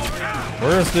now, Morgan?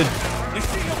 Where's the... You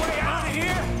see a way out of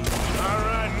here? All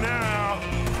right now.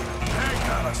 They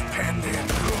got us penned in good.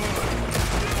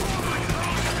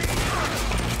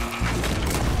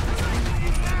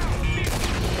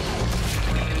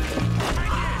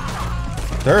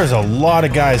 There is a lot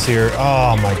of guys here.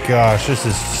 Oh my gosh, this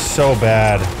is so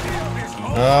bad.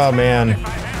 Oh man.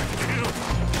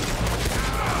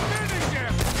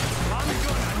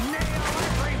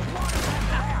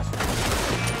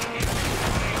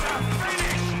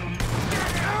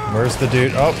 Where's the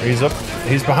dude? Oh, he's up.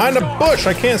 He's behind a bush.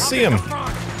 I can't see him. You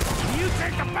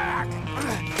take the back.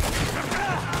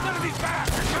 None of these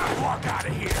bastards gotta walk out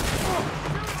of here.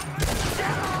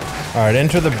 All right,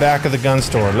 enter the back of the gun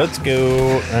store. Let's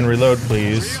go and reload,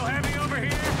 please.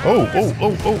 Oh, oh,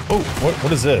 oh, oh, oh.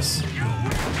 What is this?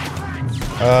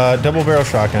 Double barrel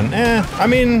shotgun. I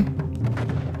mean,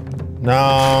 no,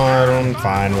 I'm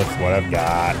fine with what I've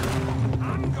got.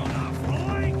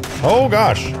 Oh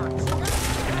gosh.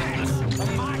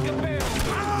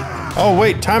 Oh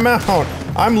wait, time out.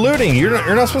 I'm looting.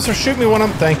 You're not supposed to shoot me when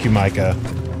I'm... Thank you, Micah.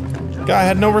 Guy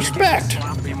had no respect.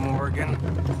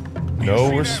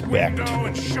 No respect.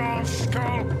 And Sean's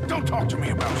skull. Don't talk to me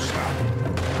about stuff.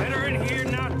 Better in here,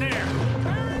 not there.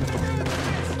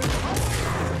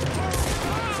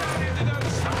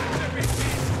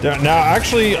 Now,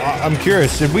 actually, I'm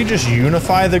curious. Did we just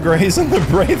unify the Greys and the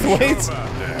Braithwaites?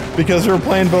 Because we were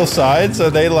playing both sides?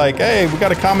 Are they like, hey, we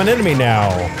got a common enemy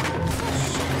now?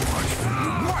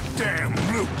 What damn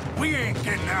loot? We ain't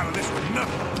getting out of this with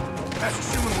nothing. That's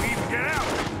assuming we even get out.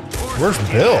 Where's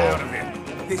Bill?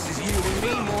 This is you and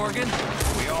me, Morgan.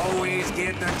 We always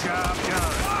get the job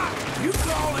done. You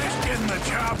call this getting the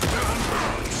job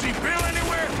done? See Bill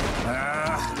anywhere?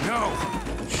 No.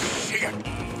 Shit.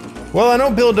 Well, I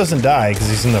know Bill doesn't die because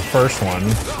he's in the first one.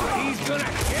 He's gonna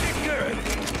get it good.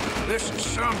 This is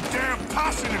some damn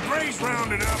posse the Grays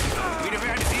rounded up. We'd have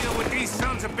had to deal with these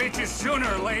sons of bitches sooner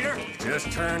or later.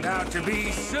 Just turned out to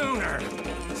be sooner.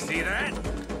 See that?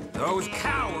 Those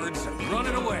cowards are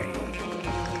running away.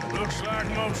 Looks like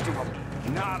most of them.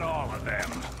 Not all of them.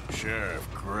 Sheriff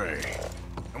Gray.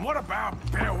 And what about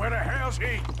Bill? Where the hell's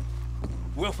he?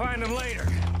 We'll find him later.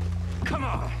 Come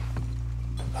on.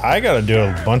 I gotta do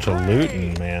a bunch of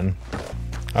looting, man.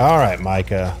 Alright,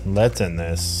 Micah. Let's end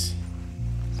this.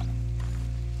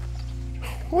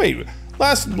 Wait,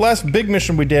 last big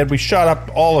mission we did, we shot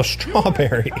up all of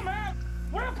Strawberry.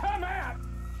 We'll come out.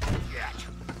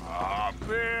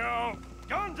 Bill.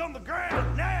 Guns on the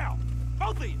ground now.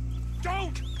 Both of you.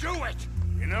 Don't do it.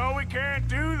 You know we can't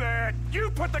do that. You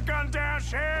put the gun down,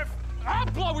 Sheriff. I'll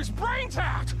blow his brains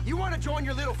out. You want to join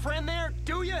your little friend there,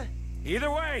 do you? Either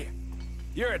way,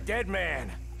 you're a dead man.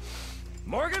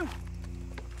 Morgan?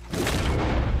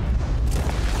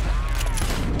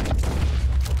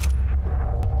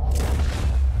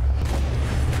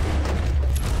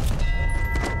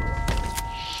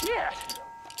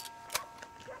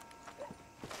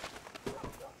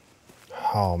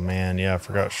 Oh, man. Yeah, I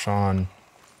forgot Sean.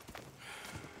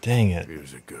 Dang it. He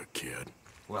was a good kid.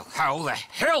 Well, how the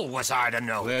hell was I to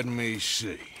know? Let me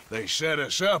see. They set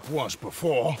us up once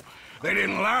before. They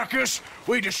didn't like us.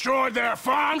 We destroyed their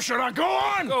farm. Should I go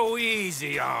on? Go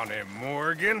easy on him,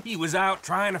 Morgan. He was out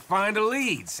trying to find a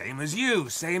lead. Same as you,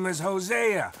 same as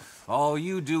Hosea. All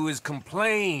you do is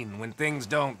complain when things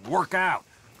don't work out.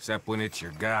 Except when it's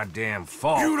your goddamn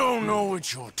fault. You don't know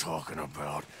what you're talking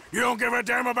about. You don't give a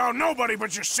damn about nobody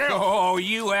but yourself. Oh,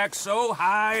 you act so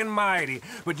high and mighty,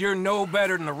 but you're no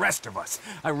better than the rest of us.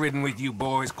 I've ridden with you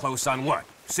boys close on what,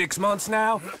 6 months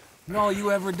now? And all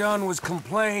you ever done was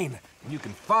complain. You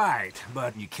can fight,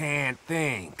 but you can't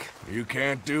think. You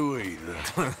can't do either.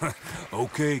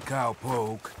 Okay,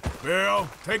 cowpoke. Bill,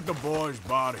 take the boy's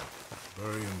body.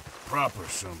 Bury him proper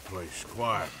someplace,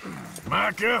 quiet.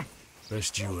 Micah,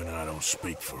 best you and I don't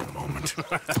speak for a moment.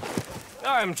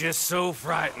 I'm just so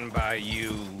frightened by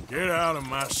you. Get out of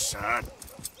my sight,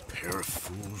 pair of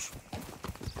fools.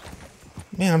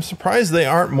 Man, I'm surprised they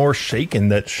aren't more shaken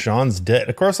that Sean's dead.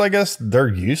 Of course, I guess they're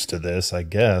used to this, I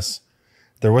guess.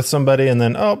 They're with somebody and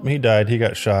then, oh, he died, he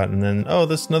got shot. And then, oh,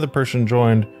 this another person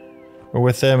joined. We're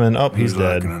with them and, oh, he's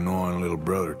dead. Like an annoying little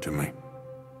brother to me.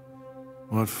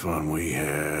 What fun we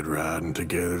had riding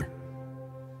together.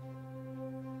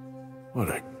 What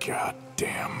a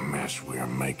goddamn mess we're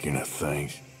making of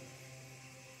things.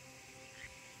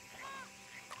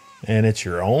 And it's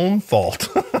your own fault.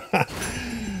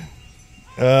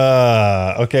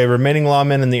 Okay, remaining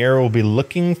lawmen in the area will be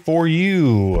looking for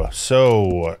you.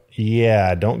 So,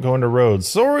 yeah, don't go into roads.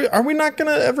 So are we not going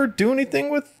to ever do anything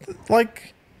with,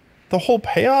 like, the whole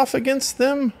payoff against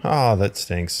them? Oh, that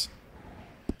stinks.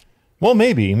 Well,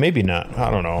 maybe not. I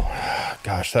don't know.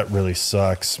 Gosh, that really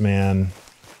sucks, man.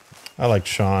 I like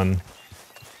Sean.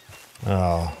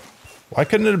 Oh, why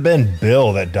couldn't it have been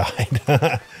Bill that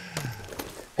died?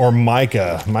 Or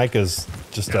Micah. Micah's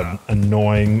just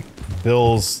annoying.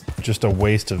 Bill's just a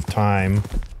waste of time.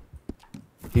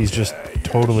 He's just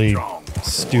totally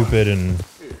stupid and...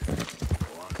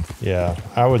 Yeah,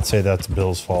 I would say that's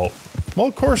Bill's fault. Well,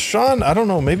 of course, Sean, I don't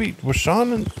know, maybe... Was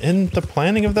Sean in the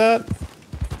planning of that?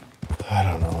 I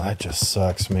don't know, that just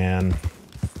sucks, man.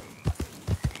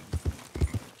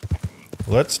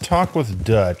 Let's talk with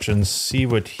Dutch and see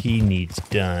what he needs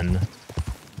done.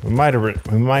 We might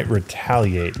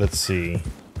retaliate. Let's see.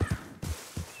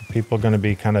 People going to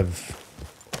be kind of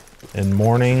in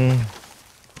mourning-ish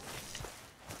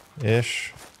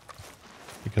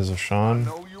because of Sean.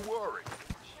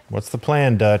 What's the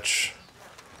plan, Dutch?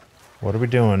 What are we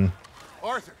doing?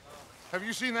 Arthur, have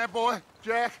you seen that boy,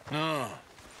 Jack? No.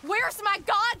 Where's my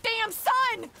goddamn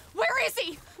son? Where is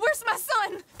he? Where's my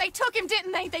son? They took him,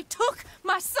 didn't they? They took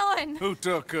my son. Who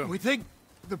took him? We think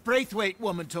the Braithwaite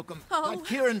woman took him. Oh.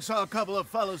 Kieran saw a couple of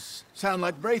fellows sound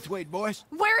like Braithwaite boys.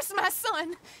 Where's my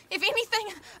son? If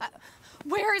anything,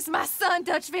 where is my son,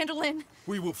 Dutch Vanderlyn?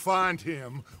 We will find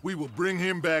him, we will bring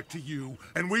him back to you,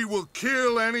 and we will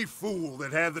kill any fool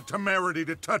that had the temerity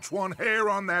to touch one hair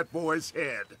on that boy's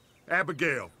head.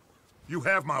 Abigail, you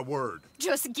have my word.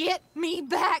 Just get me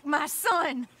back, my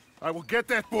son. I will get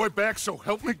that boy back, so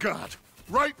help me God.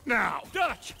 Right now.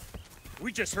 Dutch!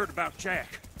 We just heard about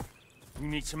Jack. You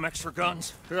need some extra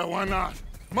guns? Yeah, why not?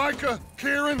 Micah,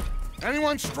 Kieran,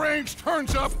 anyone strange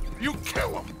turns up, you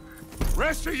kill him.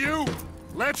 Rest of you,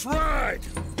 let's ride.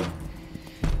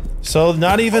 So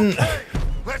not even... Okay,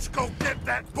 let's go get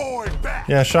that boy back.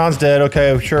 Yeah, Sean's dead.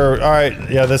 Okay, sure. All right.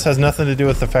 Yeah, this has nothing to do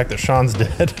with the fact that Sean's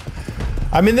dead.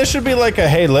 I mean, this should be like a,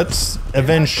 hey, let's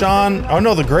avenge Sean. Oh,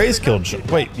 no, the Greys killed Sean.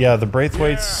 Wait, yeah, the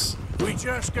Braithwaites... Yeah, we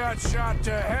just got shot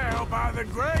to hell by the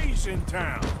Greys in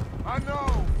town. I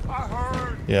know, I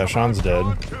heard. Yeah, Sean's dead.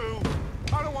 I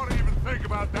don't want to even think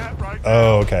about that right now.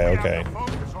 Oh, okay, okay.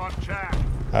 Focus on Jack.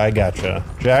 I gotcha.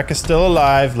 Jack is still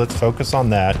alive. Let's focus on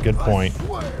that. Good point. I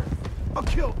swear, I'll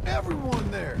kill everyone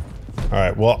there. All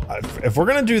right, well, if we're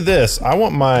going to do this, I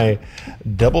want my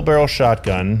double-barrel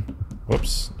shotgun.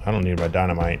 Whoops, I don't need my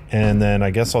dynamite. And then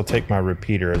I guess I'll take my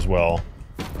repeater as well.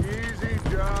 Easy,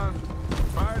 John.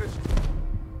 Fight us.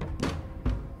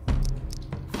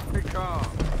 Be calm.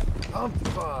 I'm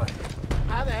fine.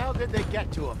 How the hell did they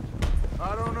get to him?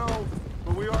 I don't know,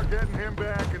 but we are getting him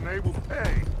back and they will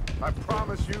pay. I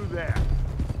promise you that.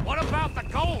 What about the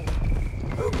gold?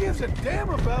 Who gives a damn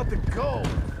about the gold?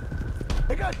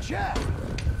 They got Jack.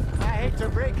 I hate to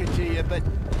break it to you, but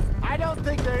I don't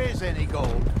think there is any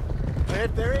gold.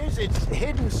 If there is, it's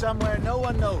hidden somewhere no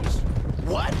one knows.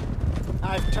 What?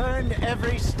 I've turned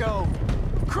every stone.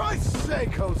 Christ's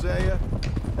sake, Hosea.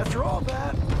 After all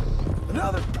that,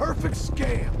 another perfect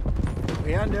scam.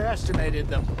 We underestimated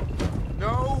them.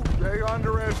 No, they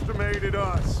underestimated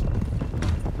us.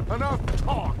 Enough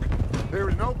talk. There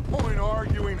is no point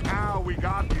arguing how we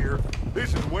got here.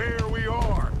 This is where we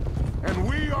are. And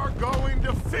we are going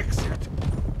to fix it.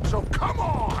 So come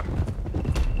on!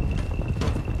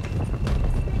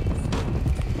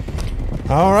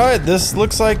 All right, this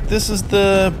looks like this is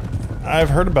the... I've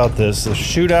heard about this. The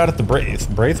shootout at the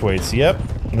Braithwaites. Yep,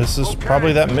 this is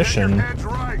probably that mission. That's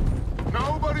right.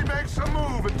 Nobody makes a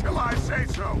move until I say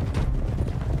so.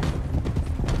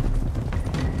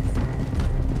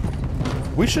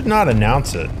 We should not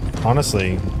announce it,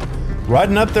 honestly.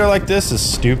 Riding up there like this is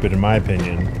stupid, in my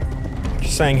opinion.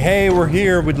 Just saying, hey, we're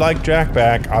here, we'd like Jack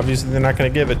back. Obviously, they're not going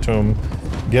to give it to him,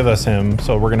 give us him,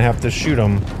 so we're going to have to shoot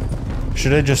him.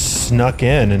 Should have just snuck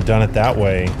in and done it that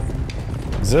way.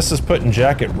 'Cause this is putting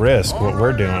Jack at risk, what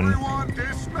we're doing. Everyone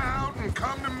dismount and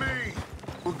come to me.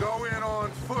 We'll go in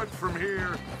on foot from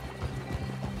here.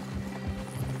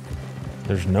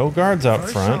 There's no guards out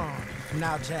front.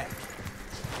 Now, Jack.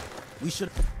 We should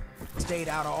have stayed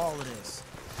out of all of this.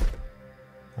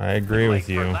 I agree with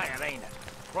you.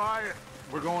 Quiet.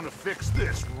 We're going to fix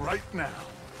this right now.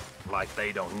 Like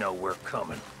they don't know we're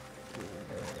coming.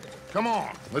 Come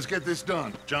on, let's get this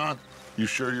done. John, you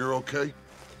sure you're okay?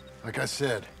 Like I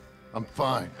said, I'm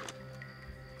fine.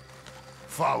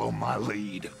 Follow my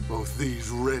lead. Both these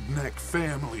redneck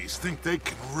families think they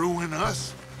can ruin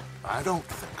us? I don't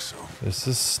think so. This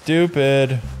is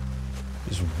stupid.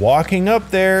 Just walking up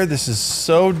there, this is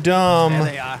so dumb. There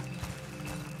they are.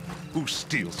 Who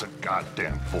steals a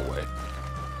goddamn boy?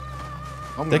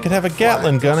 They could have a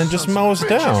Gatling gun and just mow us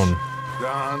down.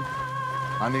 Don,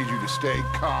 I need you to stay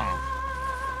calm.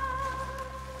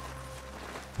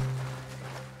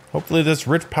 Hopefully this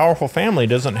rich, powerful family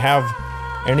doesn't have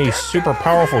any super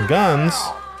powerful guns.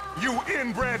 You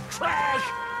inbred trash!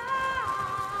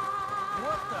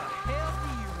 What the hell do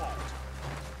you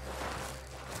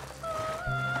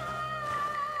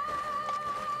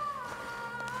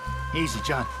want? Easy,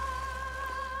 John.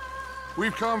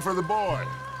 We've come for the boy.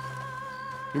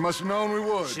 You must have known we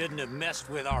would. Shouldn't have messed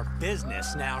with our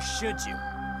business now, should you?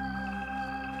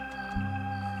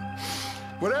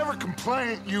 Whatever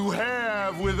complaint you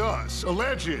have with us,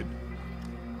 alleged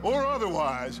or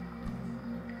otherwise,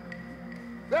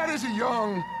 that is a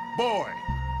young boy.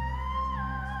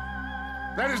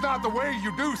 That is not the way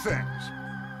you do things.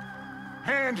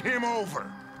 Hand him over.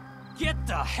 Get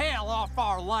the hell off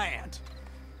our land!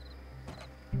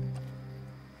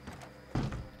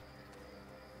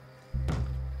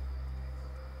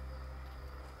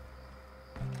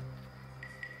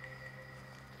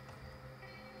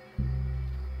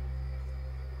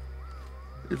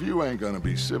 If you ain't gonna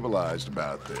be civilized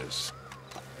about this.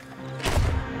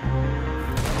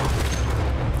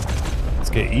 Let's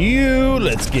get you,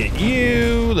 let's get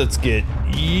you, let's get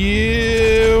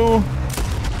you.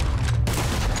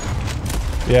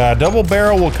 Yeah, double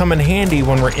barrel will come in handy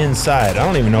when we're inside. I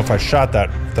don't even know if I shot that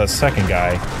second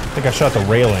guy. I think I shot the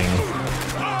railing.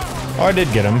 Oh, I did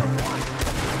get him.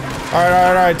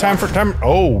 All right, time.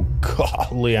 Oh,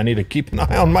 golly, I need to keep an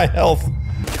eye on my health.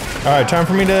 All right, time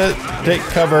for me to take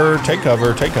cover, take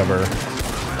cover.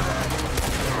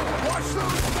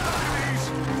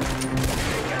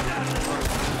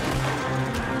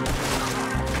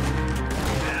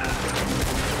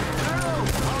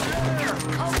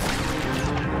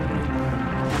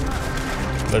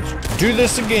 Let's do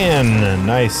this again.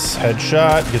 Nice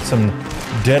headshot, get some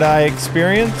Deadeye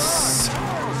experience.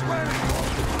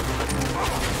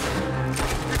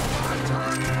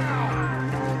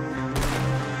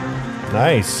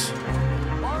 Nice.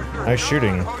 Nice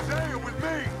shooting.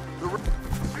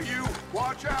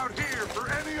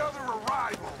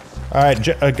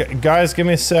 Alright, guys, give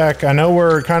me a sec. I know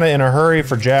we're kind of in a hurry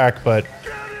for Jack, but,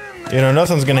 you know,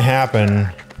 nothing's gonna happen.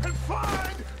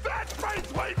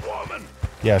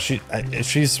 Yeah, if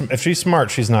she's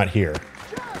smart, she's not here.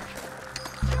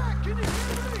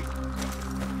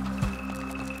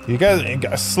 You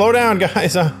guys, slow down,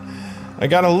 guys. I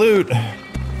gotta loot.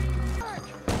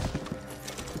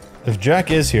 If Jack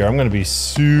is here, I'm gonna be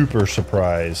super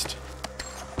surprised.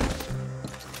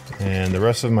 And the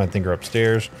rest of them, I think, are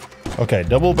upstairs. Okay,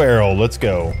 double barrel, let's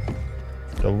go.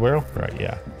 Double barrel? Right,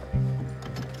 yeah.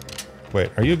 Wait,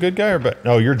 are you a good guy or bad?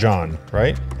 No, you're John,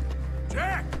 right?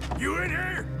 Jack, you in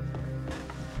here?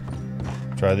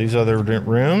 Try these other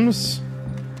rooms.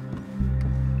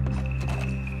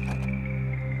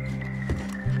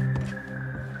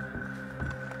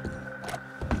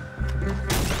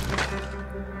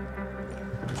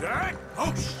 Jack?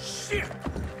 Oh, shit!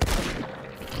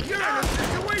 You're in a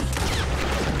situation!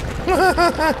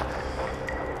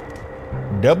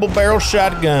 Double barrel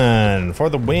shotgun for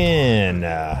the win.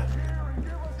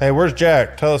 Hey, where's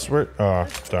Jack? Tell us where. Oh,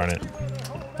 darn it.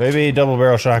 Maybe double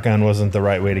barrel shotgun wasn't the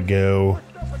right way to go.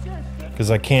 Because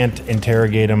I can't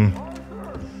interrogate him.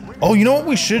 Oh, you know what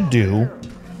we should do?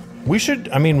 We should,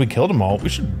 I mean, we killed them all. We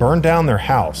should burn down their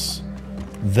house.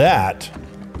 That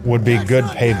would be good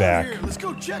payback. Let's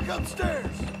go check upstairs.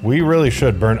 We really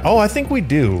should burn. Oh, I think we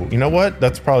do. You know what?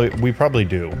 That's probably, we probably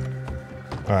do.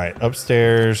 All right,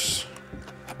 upstairs.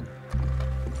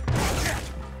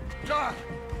 John,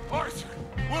 Arthur,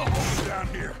 we'll hold it down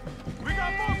here. We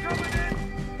got more coming in.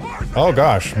 Arthur. Oh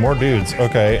gosh, more dudes.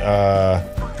 Okay,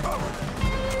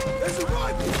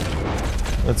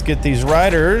 let's get these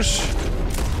riders.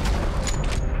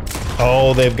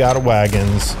 Oh, they've got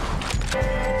wagons.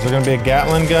 Is there gonna be a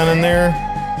Gatling gun in there?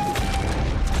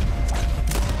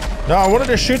 No, I wanted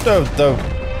to shoot the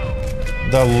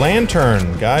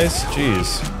lantern, guys.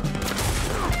 Jeez.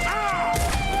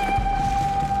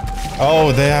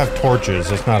 Oh, they have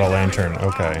torches. It's not a lantern.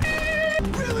 Okay.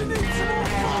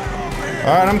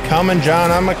 All right, I'm coming,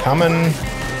 John. I'm coming.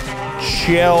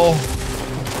 Chill.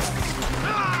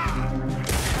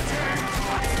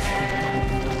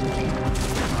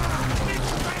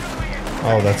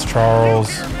 Oh, that's Charles.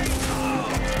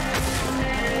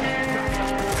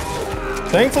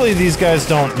 Thankfully, these guys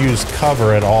don't use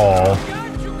cover at all.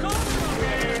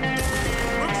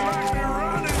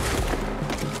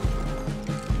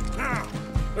 Now,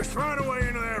 let's find a way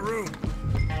into that room.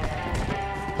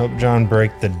 Help John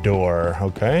break the door.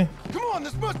 Okay. Come on,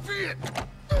 this must be it.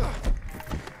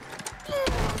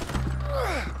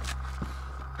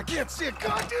 I can't see a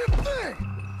goddamn thing.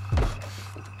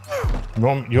 You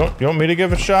want me to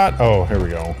give a shot? Oh, here we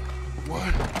go.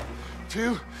 1,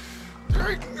 2,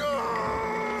 3.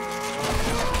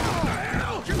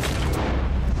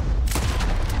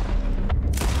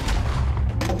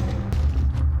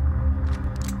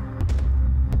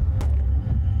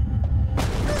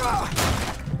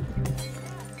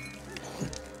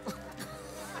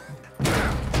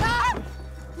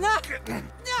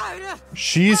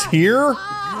 She's here?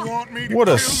 What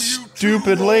a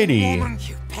stupid lady. You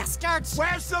bastards!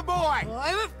 Where's the boy?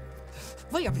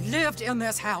 We have lived in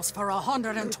this house for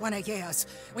 120 years.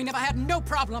 We never had no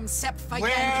problems except for Where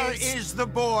Yankees. is the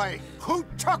boy? Who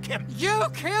took him? You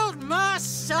killed my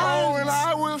son! Oh, and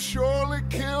I will surely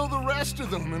kill the rest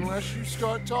of them unless you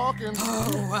start talking.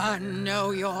 Oh, I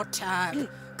know your type.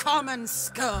 Common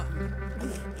scum.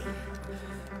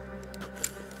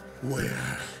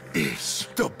 Where is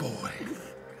the boy?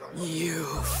 You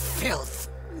filth.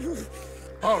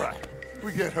 All right,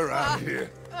 we get her out of here.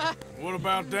 What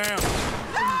about them?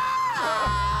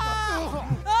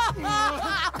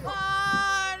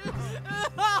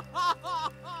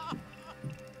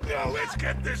 Now let's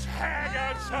get this hag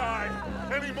outside.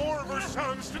 Any more of her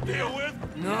sons to deal with?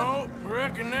 No,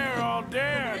 reckon they're all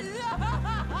dead.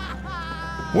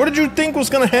 What did you think was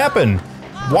gonna happen?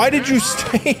 Why did you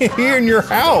stay here in your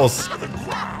house?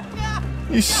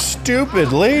 You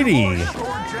stupid lady. We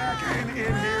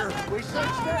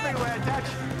searched everywhere, Dutch.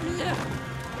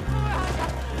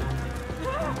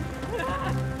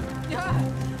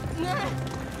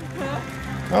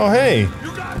 Oh, hey. You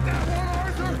got that one,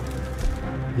 Arthur?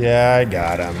 Yeah, I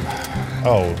got him.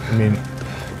 Oh, I mean,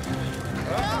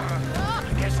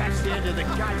 I guess that's the end of the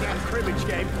goddamn cribbage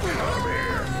game.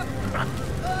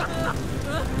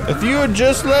 if you had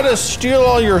just let us steal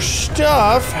all your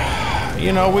stuff,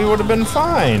 you know, we would have been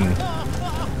fine.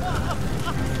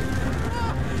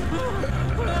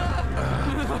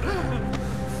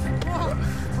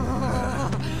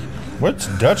 What's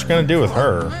Dutch gonna do with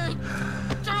her?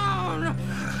 John!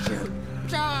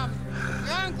 John!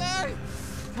 Yankee!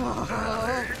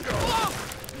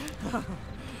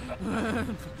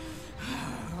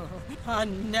 I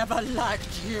never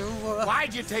liked you.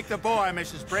 Why'd you take the boy,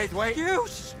 Mrs. Braithwaite? You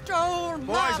stole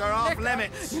my Boys are off liquor.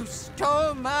 limits. You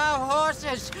stole my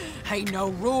horses. Ain't no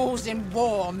rules in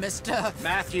war, mister.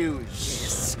 Matthews.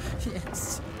 Yes,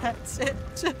 yes, that's it.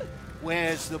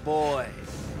 Where's the boy?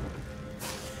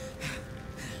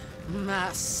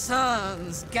 My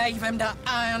sons gave him to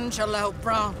Angelo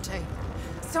Bronte.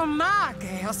 So my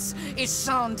guess is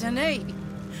Saint-Denis.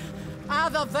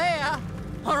 Either there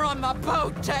or on my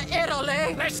boat to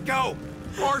Italy. Let's go.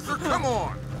 Arthur, come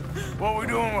on. What we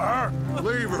doing with her?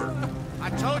 Leave her. I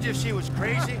told you she was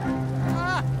crazy.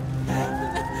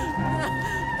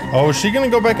 Oh, is she gonna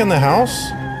go back in the house?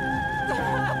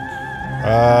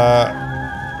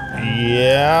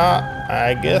 Yeah,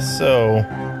 I guess so.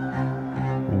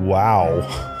 Wow.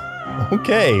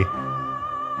 Okay.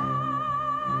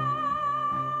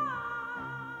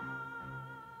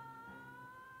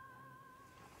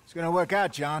 It's gonna work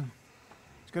out, John.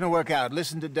 It's gonna work out.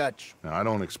 Listen to Dutch. Now, I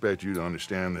don't expect you to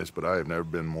understand this, but I have never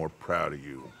been more proud of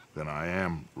you than I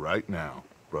am right now,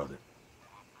 brother.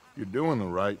 You're doing the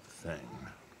right thing.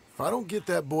 If I don't get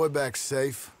that boy back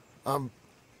safe,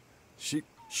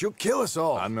 she'll kill us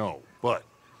all. I know, but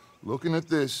looking at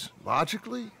this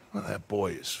logically, well, that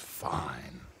boy is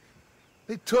fine.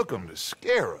 They took him to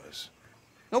scare us.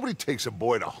 Nobody takes a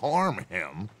boy to harm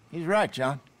him. He's right,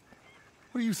 John.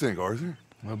 What do you think, Arthur?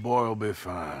 The boy will be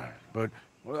fine. But,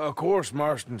 well, of course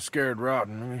Marston's scared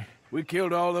rotten. I mean, we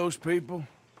killed all those people.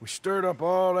 We stirred up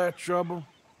all that trouble.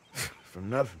 For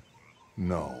nothing.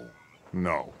 No,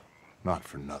 not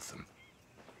for nothing.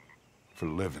 For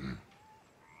living.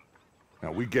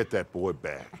 Now, we get that boy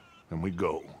back, and we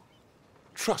go.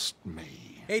 Trust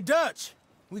me. Hey, Dutch,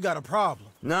 we got a problem.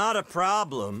 Not a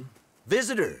problem.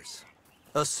 Visitors.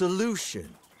 A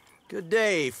solution. Good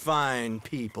day, fine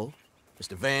people.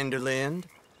 Mr. Vanderlinde,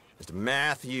 Mr.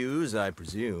 Matthews, I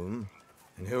presume.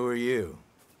 And who are you?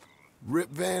 Rip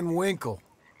Van Winkle.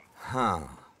 Huh.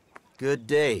 Good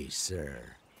day, sir.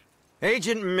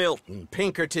 Agent Milton,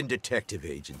 Pinkerton Detective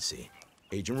Agency.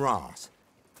 Agent Ross.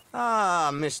 Ah,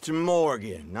 Mr.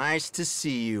 Morgan, nice to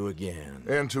see you again.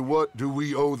 And to what do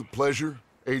we owe the pleasure,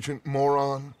 Agent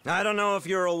Moron? I don't know if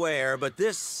you're aware, but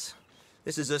this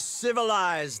is a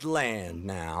civilized land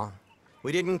now.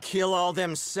 We didn't kill all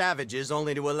them savages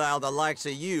only to allow the likes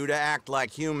of you to act like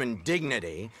human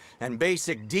dignity, and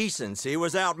basic decency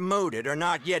was outmoded or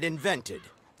not yet invented.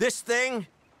 This thing,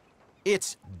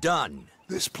 it's done.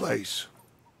 This place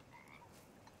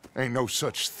ain't no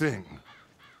such thing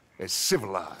as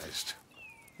civilized.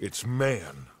 It's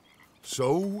man,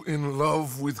 so in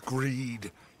love with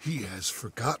greed, he has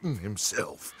forgotten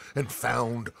himself and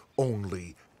found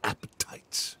only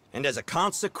appetites. And as a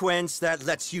consequence, that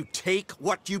lets you take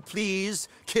what you please,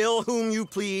 kill whom you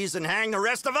please, and hang the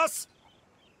rest of us?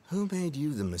 Who made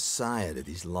you the messiah to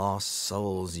these lost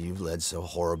souls you've led so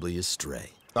horribly astray?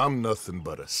 I'm nothing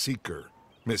but a seeker,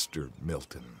 Mr.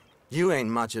 Milton. You ain't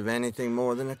much of anything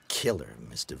more than a killer,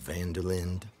 Mr.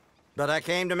 Vanderlinde. But I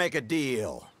came to make a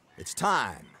deal. It's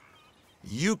time.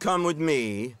 You come with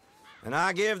me, and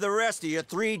I give the rest of you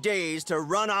 3 days to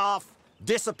run off,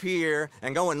 disappear,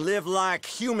 and go and live like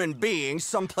human beings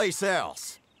someplace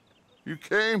else. You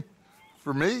came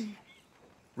for me?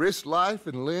 Risk life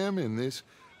and limb in this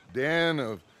den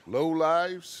of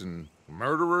lowlifes and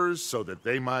murderers so that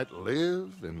they might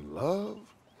live and love?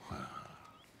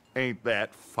 Ain't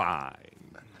that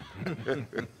fine?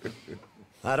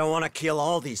 I don't want to kill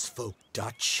all these folk,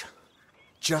 Dutch.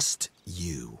 Just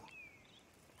you.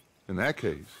 In that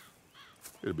case,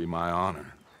 it'd be my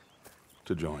honor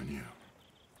to join you.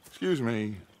 Excuse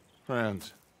me,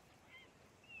 friends.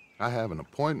 I have an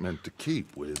appointment to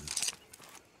keep with...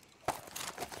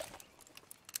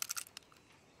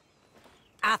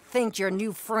 I think your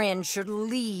new friend should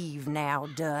leave now,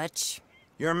 Dutch.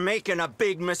 You're making a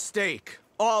big mistake.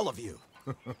 All of you.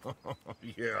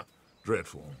 Yeah,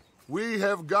 dreadful. We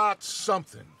have got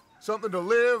something. Something to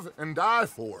live and die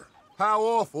for. How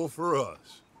awful for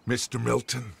us. Mr.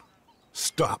 Milton,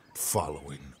 stop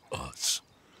following us.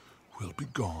 We'll be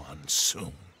gone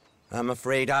soon. I'm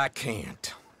afraid I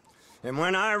can't. And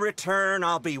when I return,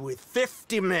 I'll be with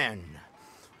 50 men.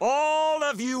 All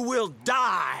of you will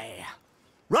die.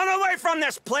 Run away from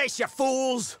this place, you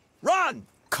fools! Run!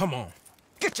 Come on.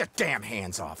 Get your damn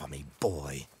hands off of me,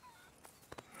 boy.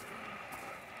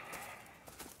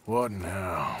 What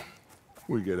now?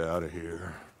 We get out of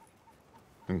here.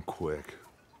 And quick.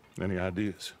 Any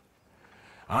ideas?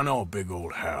 I know a big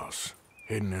old house,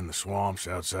 hidden in the swamps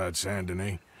outside Saint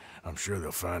Denis. I'm sure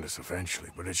they'll find us eventually,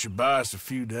 but it should buy us a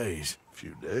few days. A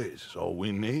few days is all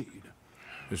we need.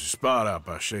 There's a spot out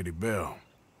by Shady Bell.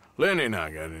 Lenny and I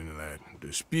got into that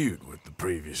dispute with the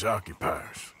previous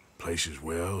occupiers. Place is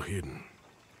well hidden.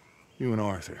 You and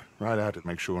Arthur, ride out to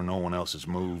make sure no one else has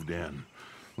moved in.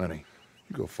 Lenny,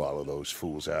 you go follow those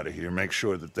fools out of here. Make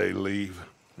sure that they leave.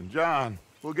 And John,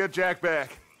 we'll get Jack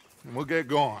back, and we'll get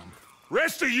going.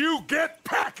 Rest of you, get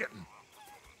packing!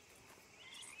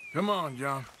 Come on,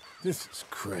 John. This is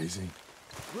crazy.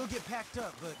 We'll get packed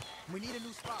up, but we need a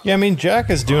new spot. Yeah, I mean, Jack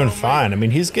is doing fine. I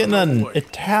mean, he's getting an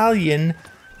Italian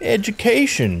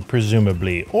education,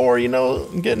 presumably. Or, you know,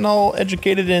 getting all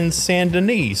educated in Saint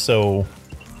Denis, so...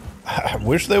 I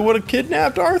wish they would have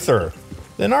kidnapped Arthur.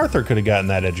 Then Arthur could have gotten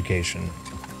that education.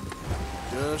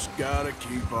 Just gotta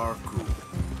keep our cool.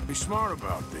 Be smart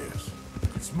about this.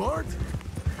 Smart?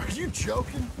 Are you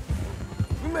joking?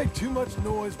 We made too much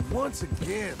noise once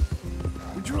again.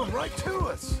 We drew them right to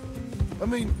us. I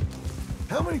mean,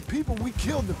 how many people we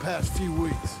killed the past few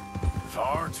weeks?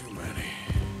 Far too many.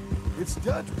 It's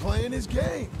Dutch playing his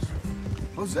games.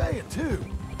 Hosea, too.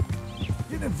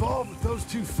 Getting involved with those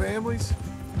two families.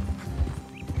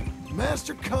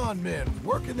 Master con men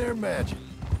working their magic.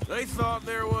 They thought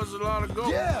there was a lot of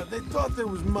gold. Yeah, they thought there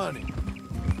was money.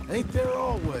 Ain't there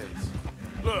always?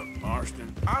 Look,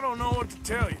 Marston, I don't know what to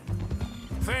tell you.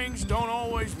 Things don't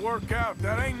always work out.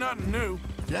 That ain't nothing new.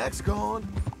 Jack's gone.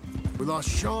 We lost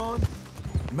Sean,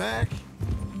 Mac,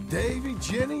 Davy,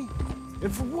 Jenny.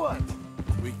 And for what?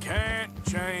 We can't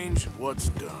change what's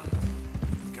done.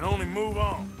 We can only move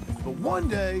on. But one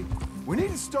day, we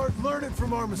need to start learning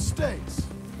from our mistakes.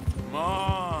 Come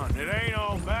on, it ain't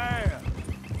all bad.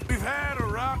 We've had a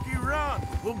rocky run.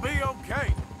 We'll be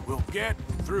okay. We'll get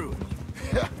through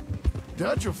it.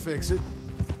 Dutch will fix it.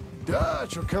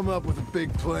 Dutch will come up with a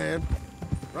big plan.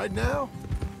 Right now,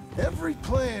 every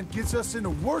plan gets us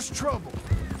into worse trouble.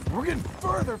 We're getting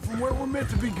further from where we're meant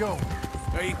to be going.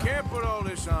 Now, you can't put all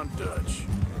this on Dutch.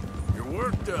 You're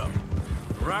worked up.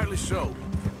 Rightly so.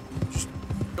 Just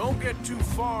don't get too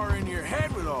far in your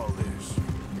head with all this.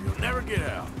 You'll never get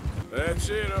out. That's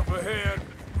it up ahead.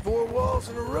 4 walls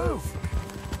and a roof.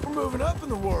 We're moving up in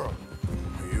the world.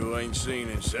 You ain't seen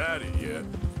inside it yet.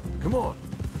 Come on.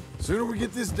 Sooner we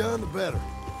get this done, the better.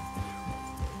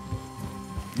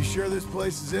 You sure this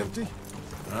place is empty?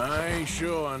 I ain't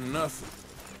sure on nothing.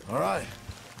 All right.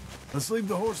 Let's leave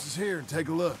the horses here and take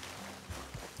a look.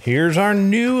 Here's our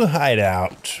new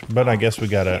hideout. But I guess we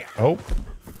gotta... Oh.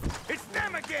 It's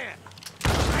them again!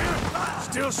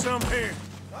 Still some here.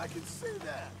 I can see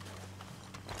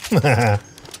that.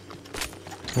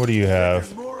 What do you have?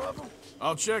 There's more of them?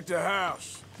 I'll check the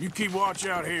house. You keep watch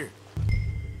out here.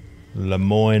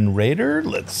 Lemoyne Raider.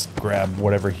 Let's grab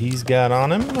whatever he's got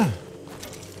on him.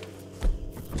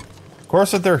 Of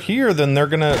course, if they're here, then they're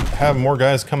gonna have more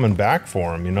guys coming back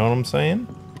for him. You know what I'm saying?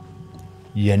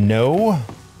 You know?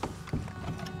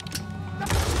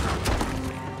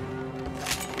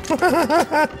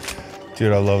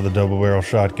 Dude, I love the double barrel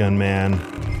shotgun, man.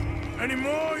 Any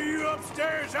more of you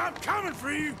upstairs? I'm coming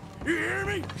for you. You hear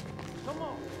me? Come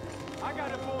on. I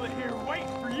got a bullet here waiting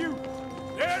for you.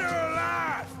 Dead or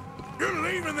alive. You're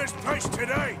leaving this place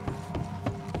today.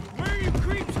 Where are you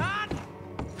creeps hiding?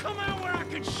 Come out where I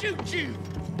can shoot you.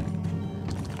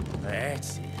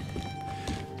 That's it.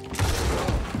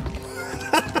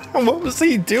 What was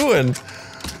he doing?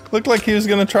 Looked like he was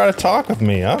gonna try to talk with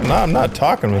me. I'm not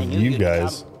talking with you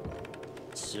guys.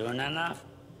 Soon enough,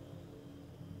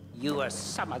 you are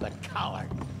some of the coward,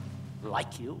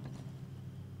 like you.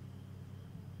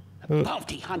 The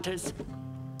bounty hunters,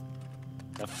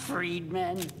 the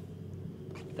freedmen,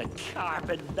 the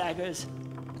carpetbaggers,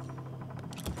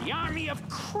 the army of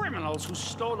criminals who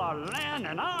stole our land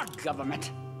and our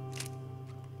government.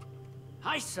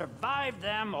 I survived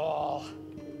them all.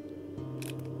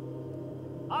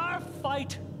 Our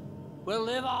fight will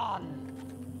live on.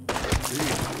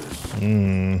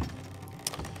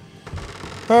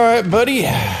 All right, buddy.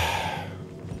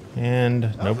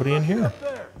 And nobody in here.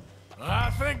 I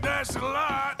think that's a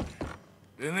lot.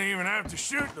 Didn't even have to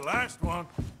shoot the last one.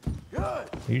 Good.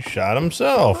 He shot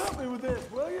himself. Help me with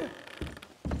this, will you?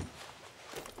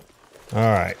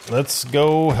 All right, let's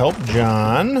go help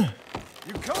John.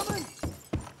 You coming?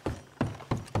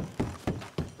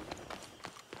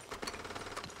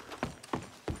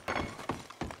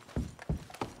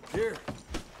 Here,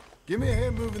 give me a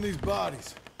hand moving these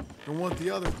bodies. Don't want the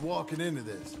others walking into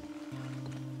this.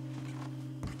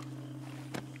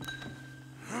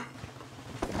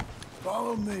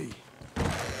 Follow me.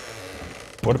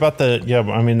 What about the... Yeah,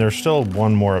 I mean, there's still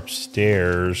one more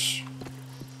upstairs.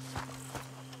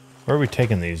 Where are we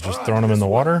taking these? Just throwing them in the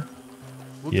water?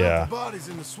 We'll dump the bodies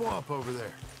in the swamp over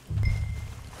there.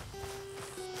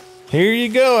 Here you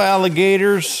go,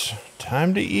 alligators.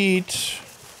 Time to eat.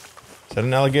 Is that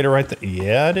an alligator right there?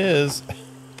 Yeah, it is.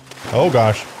 Oh,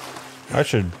 gosh. I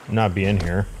should not be in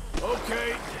here.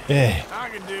 Okay. Eh. I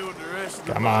can deal with the rest of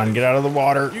the Come on, get out of the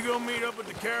water. You go meet up with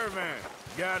the caravan.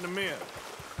 Guide them in.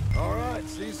 All right,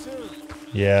 see you soon.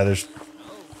 Yeah, there's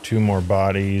 2 more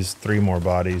bodies, 3 more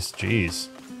bodies. Jeez.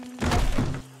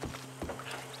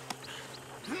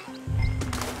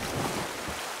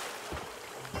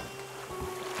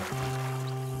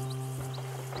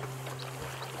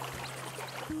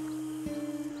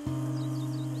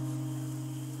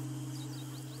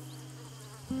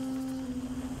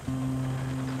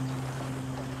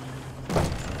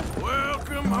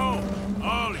 Welcome home,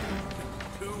 all of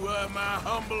you, to my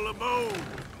humble abode.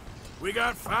 We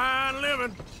got fine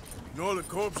living. Ignore the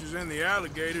corpses and the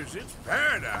alligators. It's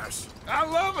paradise. I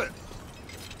love it.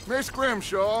 Miss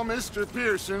Grimshaw, Mr.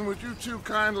 Pearson, would you two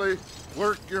kindly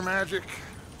work your magic?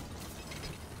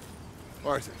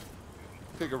 Arthur,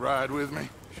 Take a ride with me?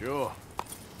 Sure.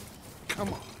 Come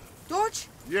on. Dutch?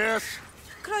 Yes?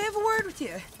 Could I have a word with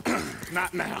you?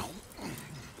 Not now.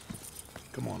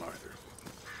 Come on, Arthur.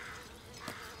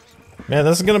 Man,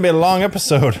 this is gonna be a long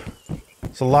episode.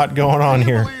 There's a lot going on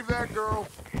here. Believe that girl?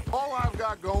 All I've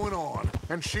got going on,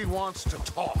 and she wants to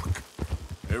talk.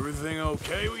 Everything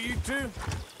okay with you two?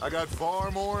 I got far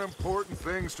more important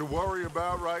things to worry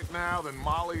about right now than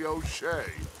Molly O'Shea.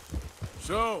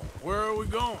 So, where are we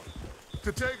going?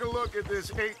 To take a look at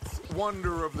this eighth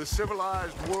wonder of the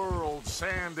civilized world,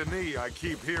 Saint Denis, I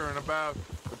keep hearing about.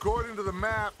 According to the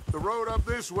map, the road up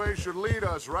this way should lead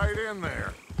us right in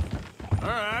there. All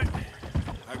right.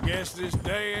 I guess this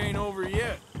day ain't over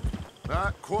yet.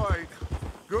 Not quite.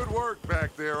 Good work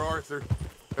back there, Arthur.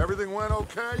 Everything went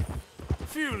okay? A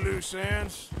few loose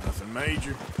ends, nothing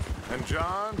major. And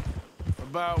John?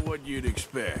 About what you'd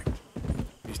expect.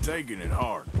 He's taking it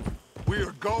hard. We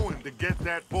are going to get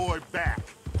that boy back,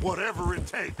 whatever it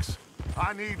takes.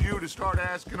 I need you to start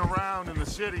asking around in the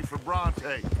city for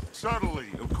Bronte. Subtly,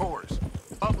 of course.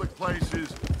 Public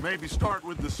places, maybe start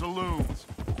with the saloons.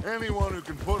 Anyone who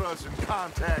can put us in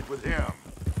contact with him.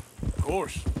 Of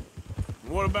course.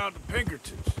 What about the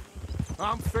Pinkertons?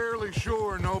 I'm fairly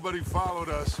sure nobody followed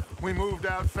us. We moved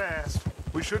out fast.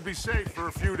 We should be safe for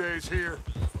a few days here.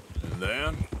 And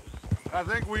then? I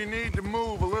think we need to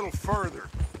move a little further.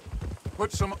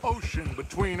 Put some ocean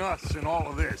between us and all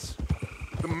of this.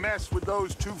 The mess with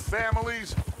those two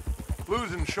families,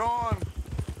 losing Sean.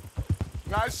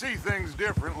 I see things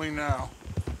differently now.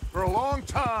 For a long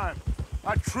time,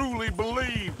 I truly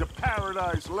believed a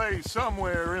paradise lay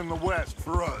somewhere in the West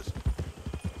for us.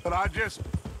 But I just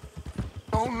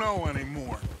don't know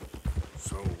anymore.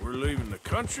 So we're leaving the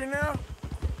country now?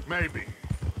 Maybe.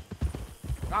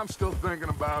 I'm still thinking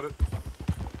about it.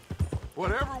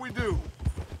 Whatever we do,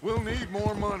 we'll need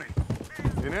more money.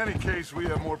 In any case, we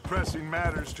have more pressing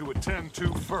matters to attend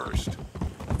to first.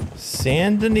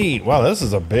 Saint Denis. Wow, this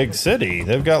is a big city.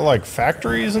 They've got like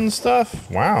factories and stuff.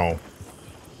 Wow.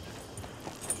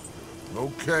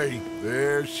 Okay,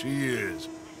 there she is.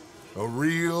 A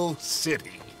real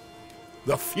city.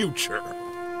 The future.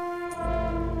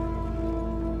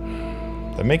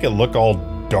 They make it look all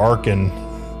dark and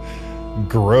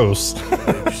gross.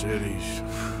 Big cities.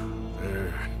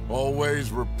 They're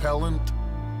always repellent.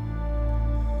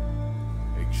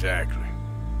 Exactly.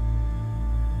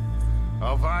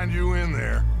 I'll find you in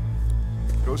there.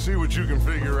 Go see what you can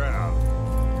figure out.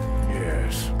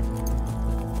 Yes.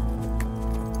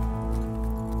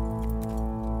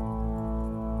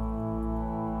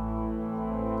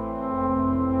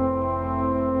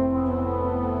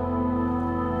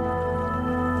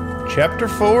 Chapter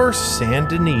 4, Saint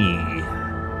Denis.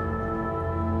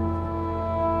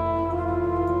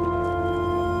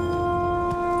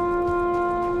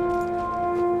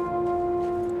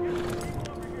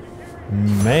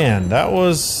 Man, that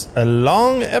was a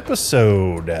long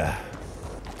episode.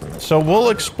 So we'll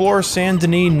explore Saint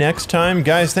Denis next time.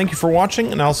 Guys, thank you for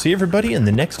watching, and I'll see everybody in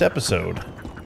the next episode.